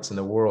markets in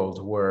the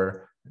world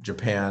were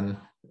Japan,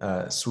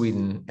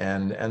 Sweden,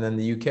 and then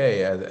the UK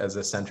as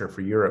a center for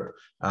Europe.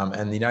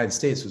 And the United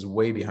States was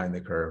way behind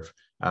the curve.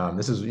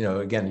 This is,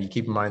 again, you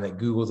keep in mind that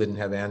Google didn't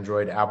have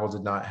Android, Apple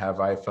did not have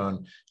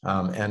iPhone,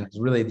 and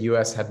really the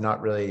US had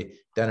not really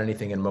done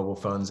anything in mobile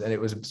phones. And it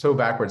was so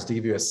backwards. To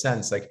give you a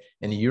sense, like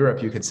in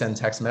Europe, you could send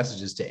text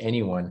messages to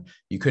anyone.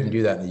 You couldn't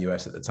do that in the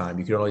US at the time.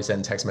 You could only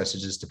send text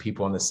messages to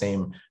people on the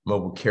same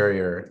mobile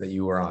carrier that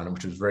you were on,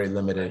 which was very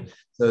limited.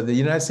 So the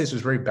United States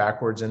was very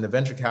backwards, and the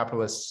venture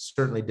capitalists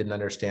certainly didn't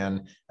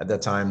understand at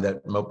that time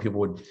that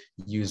people would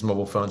use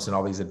mobile phones in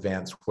all these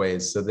advanced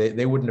ways. So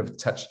they wouldn't have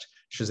touched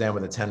Shazam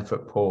with a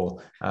 10-foot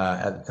pole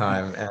at the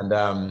time.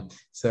 And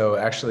so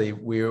actually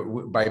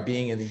by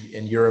being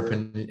in Europe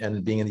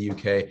and being in the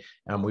UK,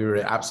 we were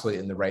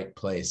absolutely in the right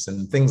place.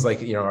 And things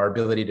like, our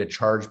ability to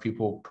charge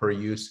people per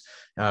use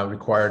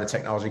required a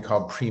technology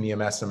called premium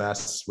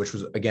SMS, which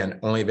was, again,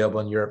 only available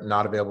in Europe,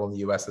 not available in the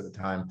US at the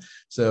time.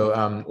 So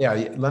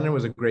London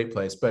was a great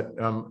place, but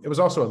it was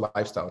also a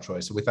lifestyle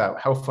choice. So we thought,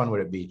 how fun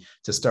would it be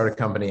to start a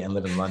company and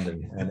live in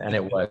London? And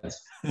it was.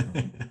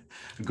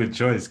 Good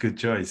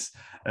choice.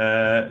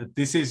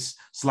 This is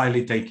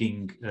slightly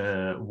taking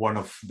one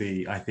of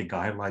the, I think,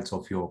 highlights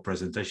of your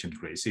presentation,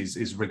 Chris,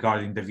 is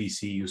regarding the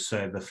VC. You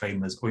said the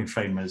famous or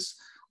infamous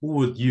who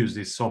would use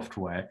this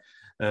software.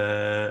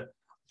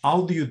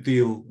 How do you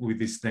deal with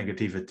this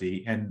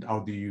negativity, and how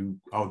do you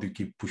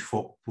keep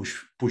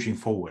pushing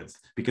forward?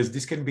 Because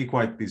this can be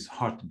quite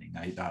disheartening,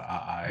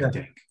 I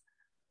think.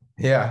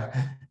 Yeah,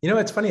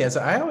 it's funny. As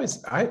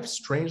I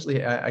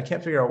strangely, I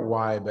can't figure out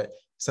why, but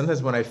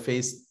sometimes when I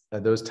face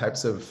those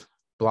types of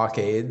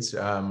blockades,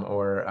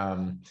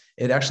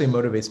 it actually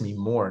motivates me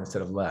more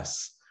instead of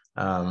less.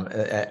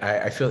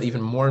 I feel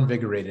even more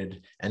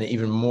invigorated and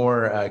even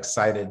more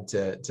excited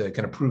to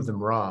kind of prove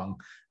them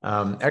wrong.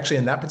 Actually,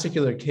 in that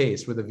particular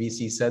case where the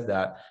VC said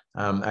that,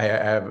 I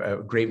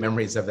have great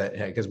memories of that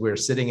because we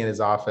were sitting in his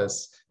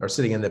office or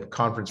sitting in the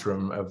conference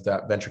room of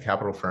that venture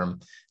capital firm.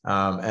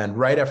 And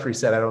right after he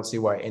said, I don't see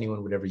why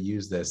anyone would ever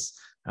use this,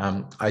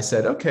 I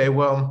said, okay,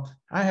 well,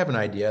 I have an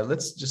idea.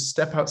 Let's just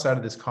step outside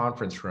of this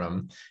conference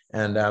room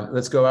and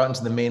let's go out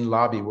into the main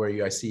lobby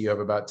where I see you have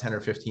about 10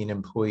 or 15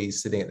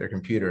 employees sitting at their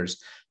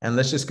computers. And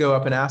let's just go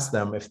up and ask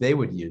them if they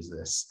would use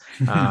this.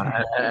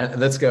 And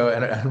let's go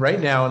and right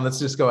now, and let's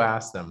just go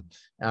ask them.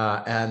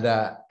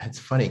 It's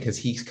funny because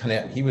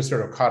he was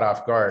sort of caught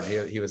off guard.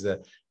 He was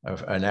an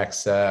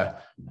ex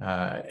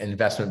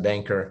investment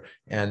banker,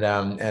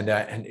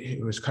 and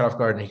he was caught off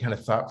guard, and he kind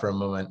of thought for a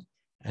moment,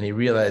 and he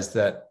realized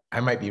that I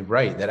might be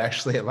right, that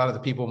actually a lot of the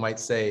people might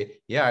say,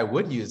 yeah, I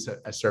would use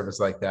a service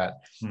like that.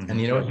 Mm-hmm.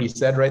 And you know what he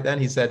said right then?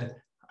 He said,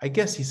 I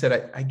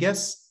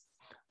guess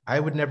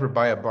I would never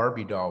buy a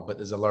Barbie doll, but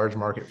there's a large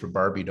market for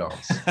Barbie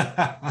dolls.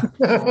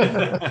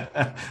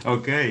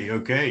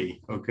 Okay.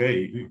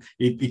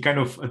 He kind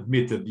of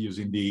admitted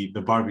using the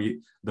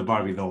Barbie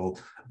doll.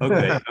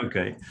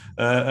 Okay.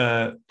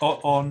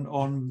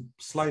 On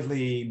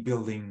slightly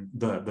building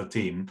the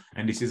team,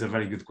 and this is a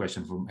very good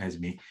question from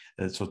Esme.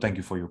 So thank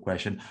you for your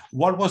question.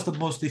 What was the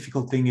most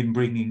difficult thing in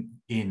bringing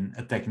in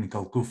a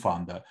technical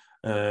co-founder?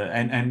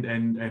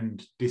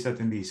 And this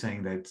certainly is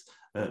saying that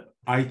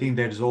I think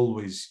there's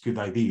always good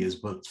ideas,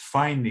 but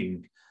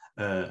finding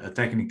a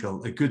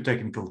good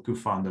technical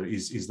co-founder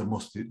is the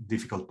most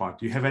difficult part.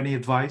 Do you have any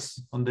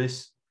advice on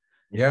this?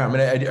 Yeah, I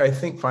mean, I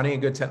think finding a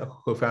good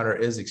technical co-founder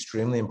is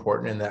extremely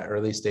important in that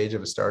early stage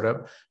of a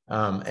startup.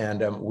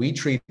 We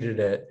treated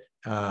it.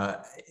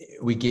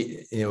 We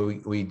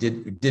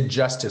did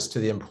justice to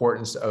the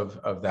importance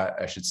of that,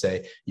 I should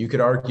say. You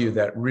could argue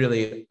that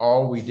really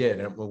all we did,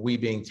 and we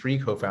being 3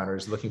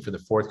 co-founders looking for the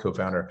 4th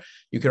co-founder,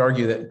 you could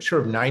argue that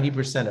sort of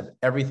 90% of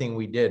everything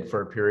we did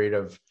for a period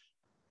of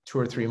 2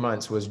 or 3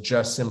 months was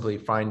just simply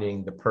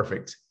finding the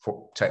perfect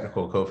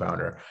technical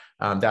co-founder.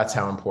 That's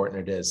how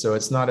important it is. So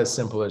it's not as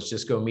simple as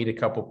just go meet a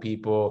couple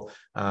people,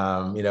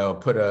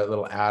 put a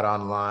little ad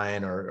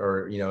online,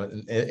 or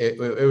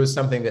it was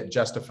something that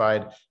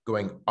justified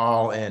going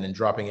all in and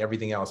dropping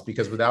everything else,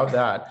 because without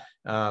that,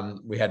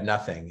 we had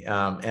nothing.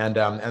 And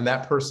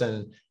that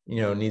person,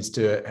 needs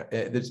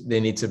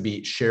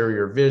to share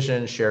your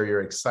vision, share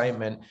your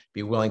excitement,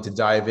 be willing to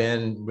dive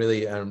in,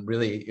 really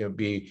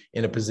be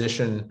in a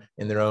position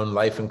in their own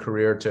life and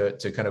career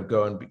to kind of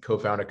go and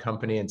co-found a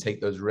company and take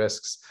those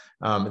risks.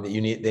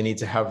 They need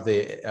to have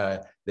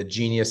the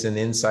genius and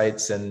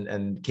insights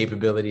and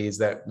capabilities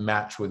that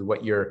match with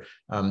what you're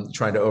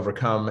trying to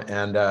overcome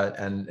and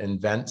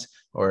invent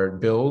or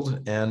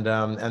build, and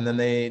then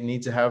they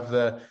need to have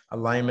the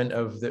alignment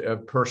of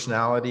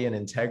personality and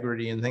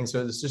integrity and things. So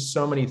there's just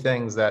so many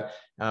things that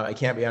it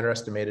can't be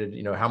underestimated.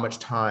 How much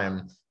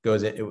time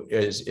goes it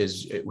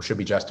should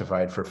be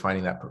justified for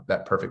finding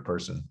that perfect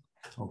person.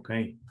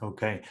 Okay.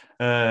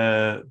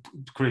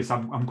 Chris,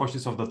 I'm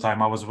cautious of the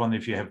time. I was wondering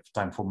if you have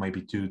time for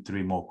maybe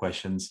 2-3 more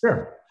questions.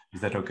 Sure.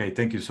 Is that okay?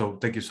 Thank you so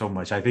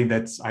much. I think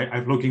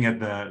I'm looking at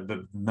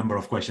the number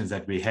of questions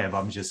that we have.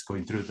 I'm just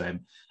going through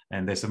them,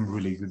 and there's some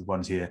really good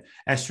ones here.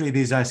 Astrid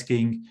is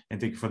asking, and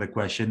thank you for the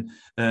question.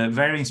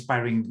 Very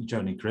inspiring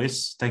journey,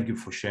 Chris. Thank you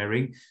for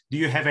sharing. Do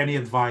you have any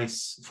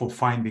advice for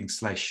finding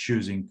 /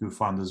 choosing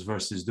co-founders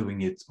versus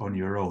doing it on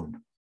your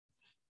own?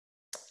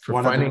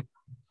 For having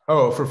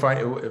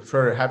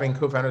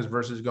co-founders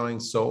versus going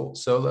solo?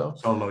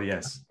 Solo,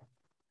 yes.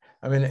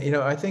 I mean,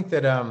 I think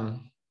that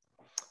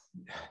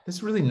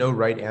there's really no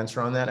right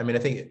answer on that. I mean, I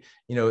think,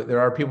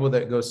 there are people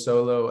that go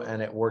solo and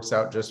it works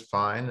out just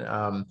fine.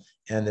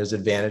 And there's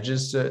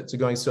advantages to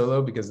going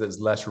solo because there's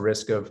less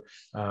risk of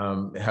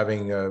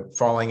having a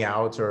falling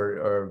out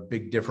or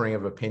big differing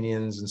of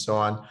opinions and so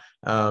on.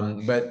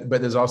 But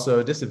there's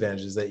also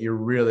disadvantages that you're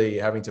really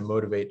having to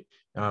motivate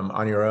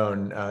on your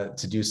own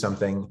to do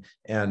something,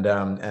 and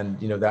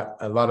that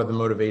a lot of the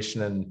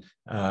motivation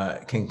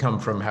can come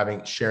from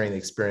sharing the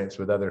experience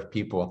with other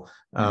people.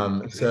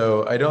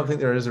 So I don't think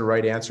there is a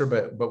right answer,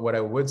 but what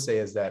I would say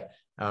is that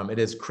it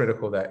is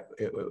critical that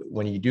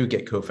when you do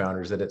get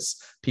co-founders, that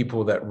it's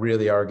people that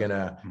really are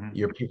gonna,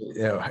 your people,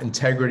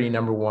 integrity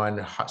number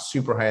one,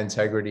 super high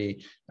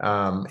integrity,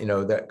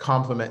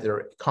 that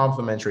they're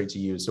complementary to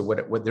you. So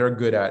what they're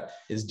good at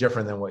is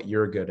different than what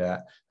you're good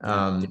at.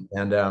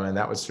 And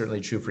that was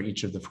certainly true for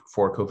each of the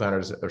 4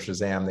 co-founders of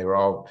Shazam. They were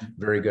all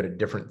very good at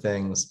different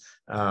things.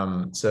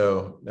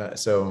 So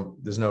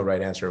there's no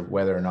right answer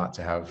whether or not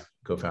to have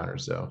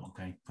co-founders. So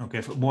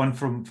okay. One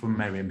from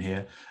Miriam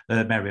here.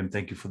 Miriam,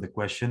 thank you for the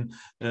question.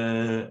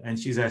 And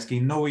she's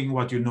asking, knowing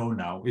what you know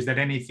now, is there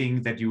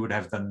anything that you would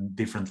have done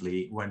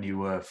differently when you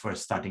were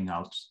first starting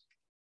out?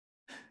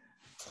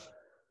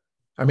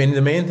 I mean,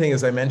 the main thing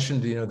is I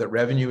mentioned, that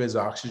revenue is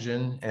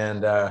oxygen,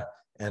 and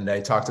And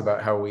I talked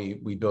about how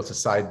we built a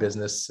side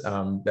business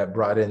that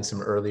brought in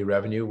some early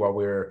revenue while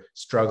we were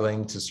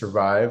struggling to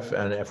survive.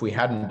 And if we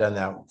hadn't done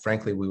that,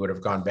 frankly, we would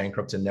have gone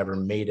bankrupt and never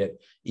made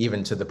it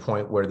even to the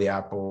point where the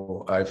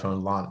Apple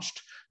iPhone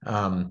launched.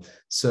 I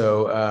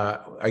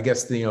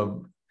guess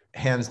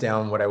hands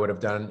down, what I would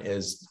have done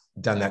is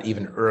done that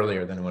even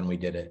earlier than when we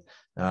did it.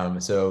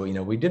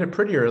 We did it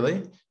pretty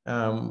early,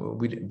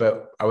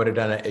 but I would have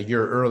done it a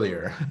year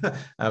earlier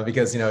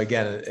because,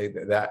 again,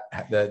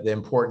 the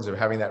importance of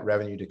having that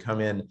revenue to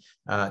come in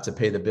to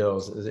pay the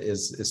bills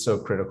is so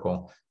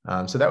critical.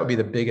 So that would be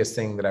the biggest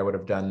thing that I would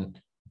have done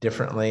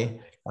differently.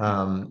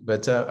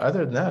 But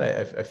other than that,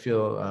 I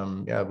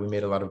feel, we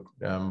made a lot of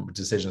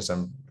decisions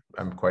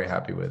I'm quite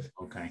happy with.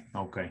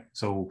 Okay.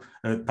 So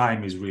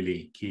time is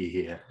really key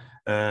here.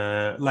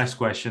 Last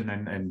question,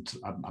 and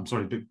I'm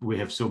sorry, we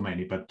have so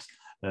many, but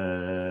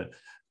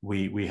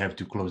we have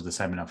to close the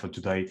seminar for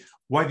today.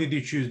 Why did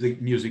you choose the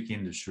music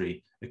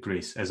industry,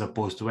 Chris, as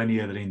opposed to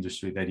any other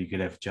industry that you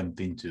could have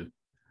jumped into?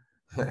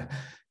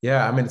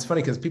 Yeah, I mean, it's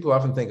funny because people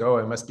often think, oh,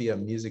 I must be a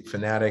music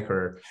fanatic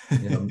or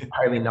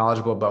highly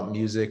knowledgeable about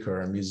music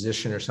or a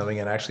musician or something.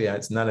 And actually,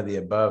 it's none of the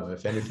above.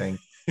 If anything,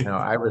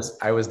 I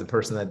was the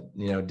person that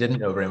didn't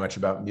know very much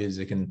about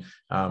music, and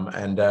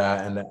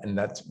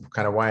that's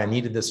kind of why I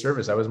needed this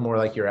service. I was more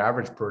like your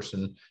average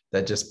person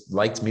that just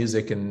liked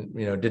music and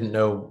didn't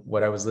know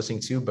what I was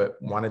listening to, but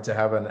wanted to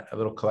have a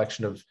little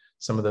collection of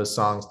some of those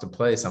songs to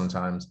play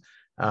sometimes.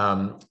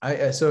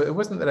 So it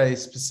wasn't that I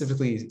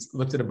specifically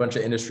looked at a bunch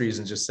of industries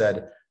and just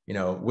said,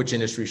 which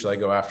industry should I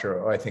go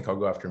after? Oh, I think I'll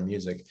go after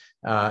music.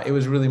 It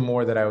was really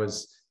more that I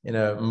was in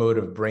a mode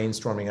of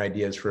brainstorming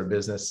ideas for a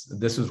business.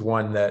 This was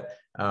one that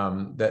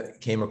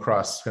came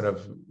across kind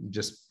of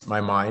just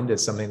my mind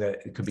as something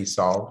that could be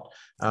solved.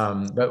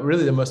 But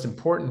really the most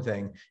important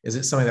thing is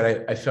it's something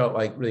that I felt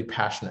like really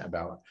passionate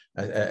about.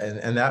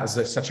 And that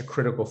was such a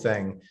critical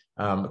thing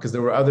because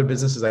there were other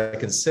businesses I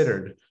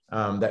considered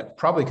that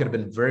probably could have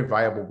been very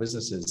viable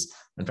businesses.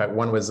 In fact,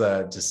 one was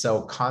to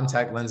sell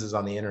contact lenses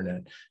on the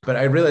internet, but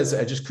I realized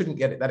I just couldn't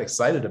get that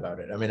excited about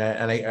it. I mean,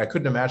 I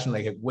couldn't imagine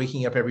like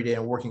waking up every day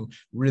and working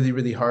really,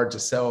 really hard to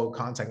sell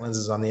contact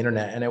lenses on the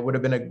internet. And it would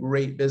have been a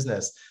great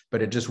business,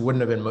 but it just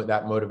wouldn't have been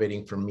that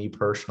motivating for me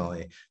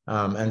personally.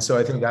 And so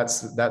I think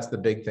that's the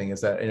big thing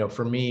is that,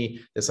 for me,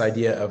 this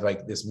idea of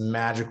like this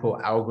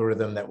magical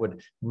algorithm that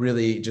would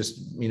really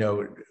just,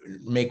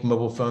 make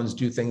mobile phones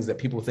do things that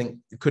people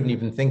couldn't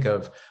even think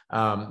of.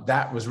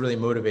 That was really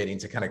motivating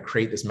to kind of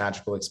create this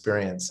magical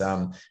experience.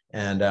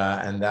 And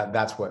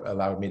that's what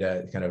allowed me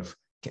to kind of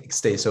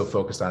stay so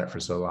focused on it for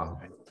so long.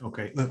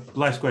 Okay, the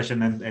last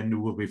question, and it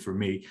will be for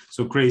me.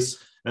 So Chris,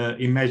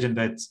 imagine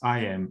that I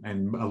am,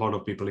 and a lot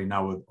of people in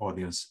our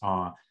audience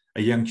are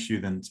a young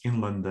student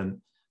in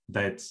London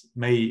that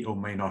may or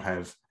may not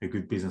have a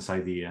good business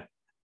idea.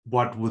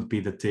 What would be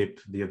the tip,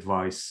 the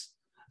advice?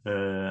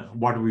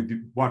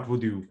 What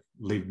would you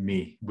leave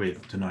me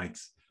with tonight?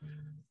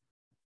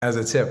 As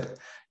a tip,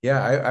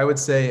 yeah, I would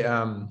say,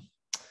 I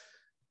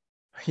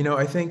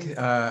think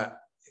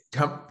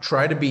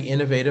try to be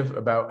innovative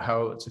about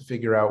how to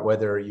figure out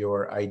whether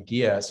your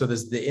idea. So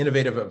there's the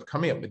innovative of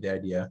coming up with the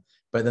idea,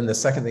 but then the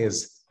second thing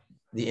is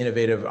the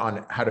innovative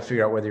on how to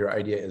figure out whether your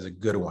idea is a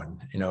good one.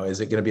 Is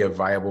it going to be a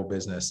viable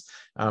business?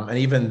 And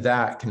even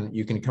that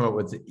you can come up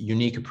with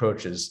unique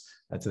approaches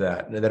to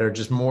that are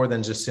just more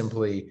than just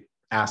simply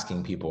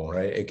asking people,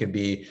 right? It could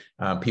be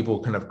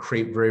people kind of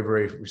create very,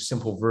 very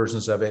simple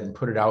versions of it and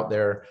put it out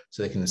there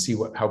so they can see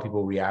how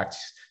people react.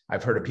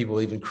 I've heard of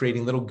people even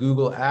creating little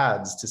Google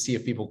ads to see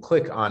if people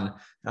click on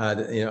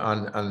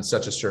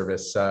such a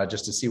service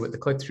just to see what the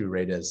click-through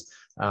rate is.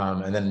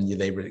 And then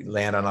they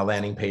land on a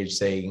landing page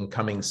saying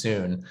coming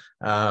soon.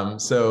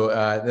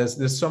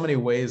 There's so many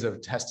ways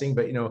of testing,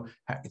 but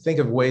think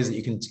of ways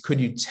that could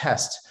you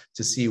test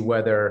to see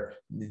whether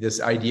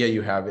this idea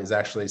you have is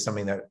actually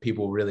something that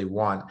people really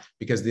want?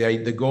 Because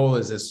the goal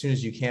is, as soon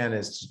as you can,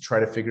 is to try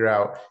to figure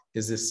out,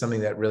 is this something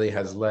that really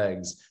has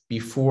legs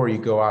before you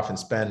go off and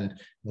spend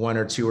 1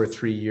 or 2 or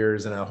 3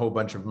 years and a whole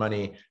bunch of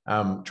money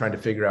trying to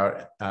figure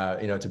out,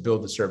 to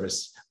build the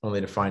service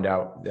only to find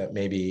out that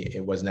maybe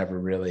it was never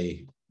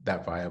really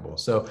that viable.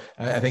 So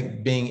I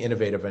think being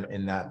innovative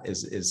in that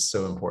is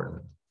so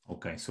important.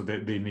 Okay, so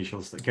the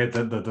initial, get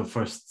the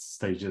first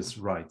stages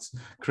right.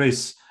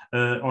 Chris,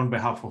 on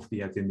behalf of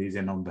the attendees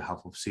and on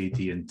behalf of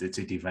City and the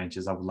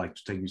CityVentures, I would like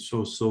to thank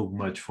you so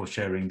much for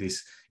sharing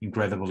this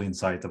incredible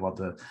insight about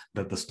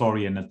the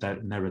story and the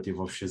narrative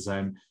of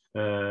Shazam.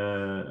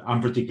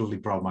 I'm particularly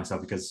proud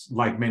myself because,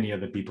 like many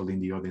other people in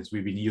the audience,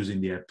 we've been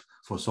using the app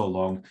for so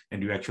long,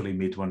 and you actually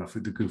meet one of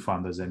the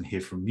co-founders and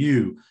hear from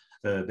you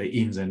the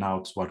ins and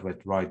outs, what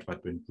went right,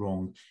 what went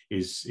wrong,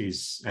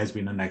 has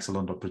been an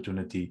excellent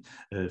opportunity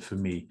for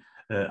me.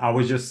 I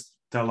would just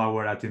tell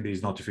our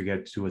attendees not to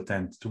forget to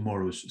attend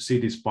tomorrow's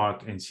City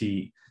Spark and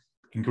see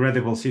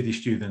incredible city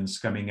students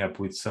coming up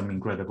with some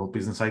incredible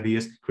business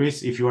ideas.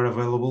 Chris, if you are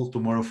available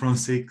tomorrow from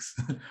 6,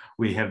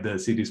 we have the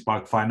City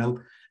Spark final.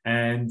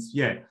 And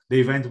yeah, the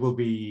event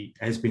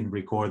has been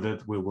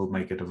recorded. We will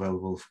make it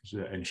available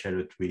and share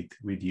it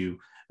with you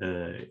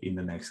in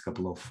the next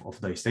couple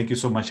of days. Thank you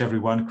so much,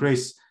 everyone.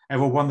 Chris,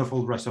 have a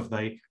wonderful rest of the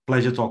day.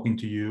 Pleasure talking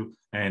to you.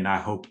 And I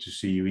hope to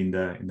see you in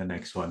the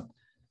next one.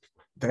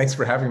 Thanks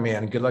for having me,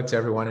 and good luck to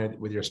everyone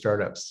with your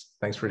startups.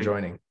 Thanks for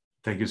joining.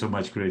 Thank you so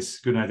much, Chris.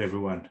 Good night,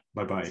 everyone.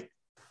 Bye-bye.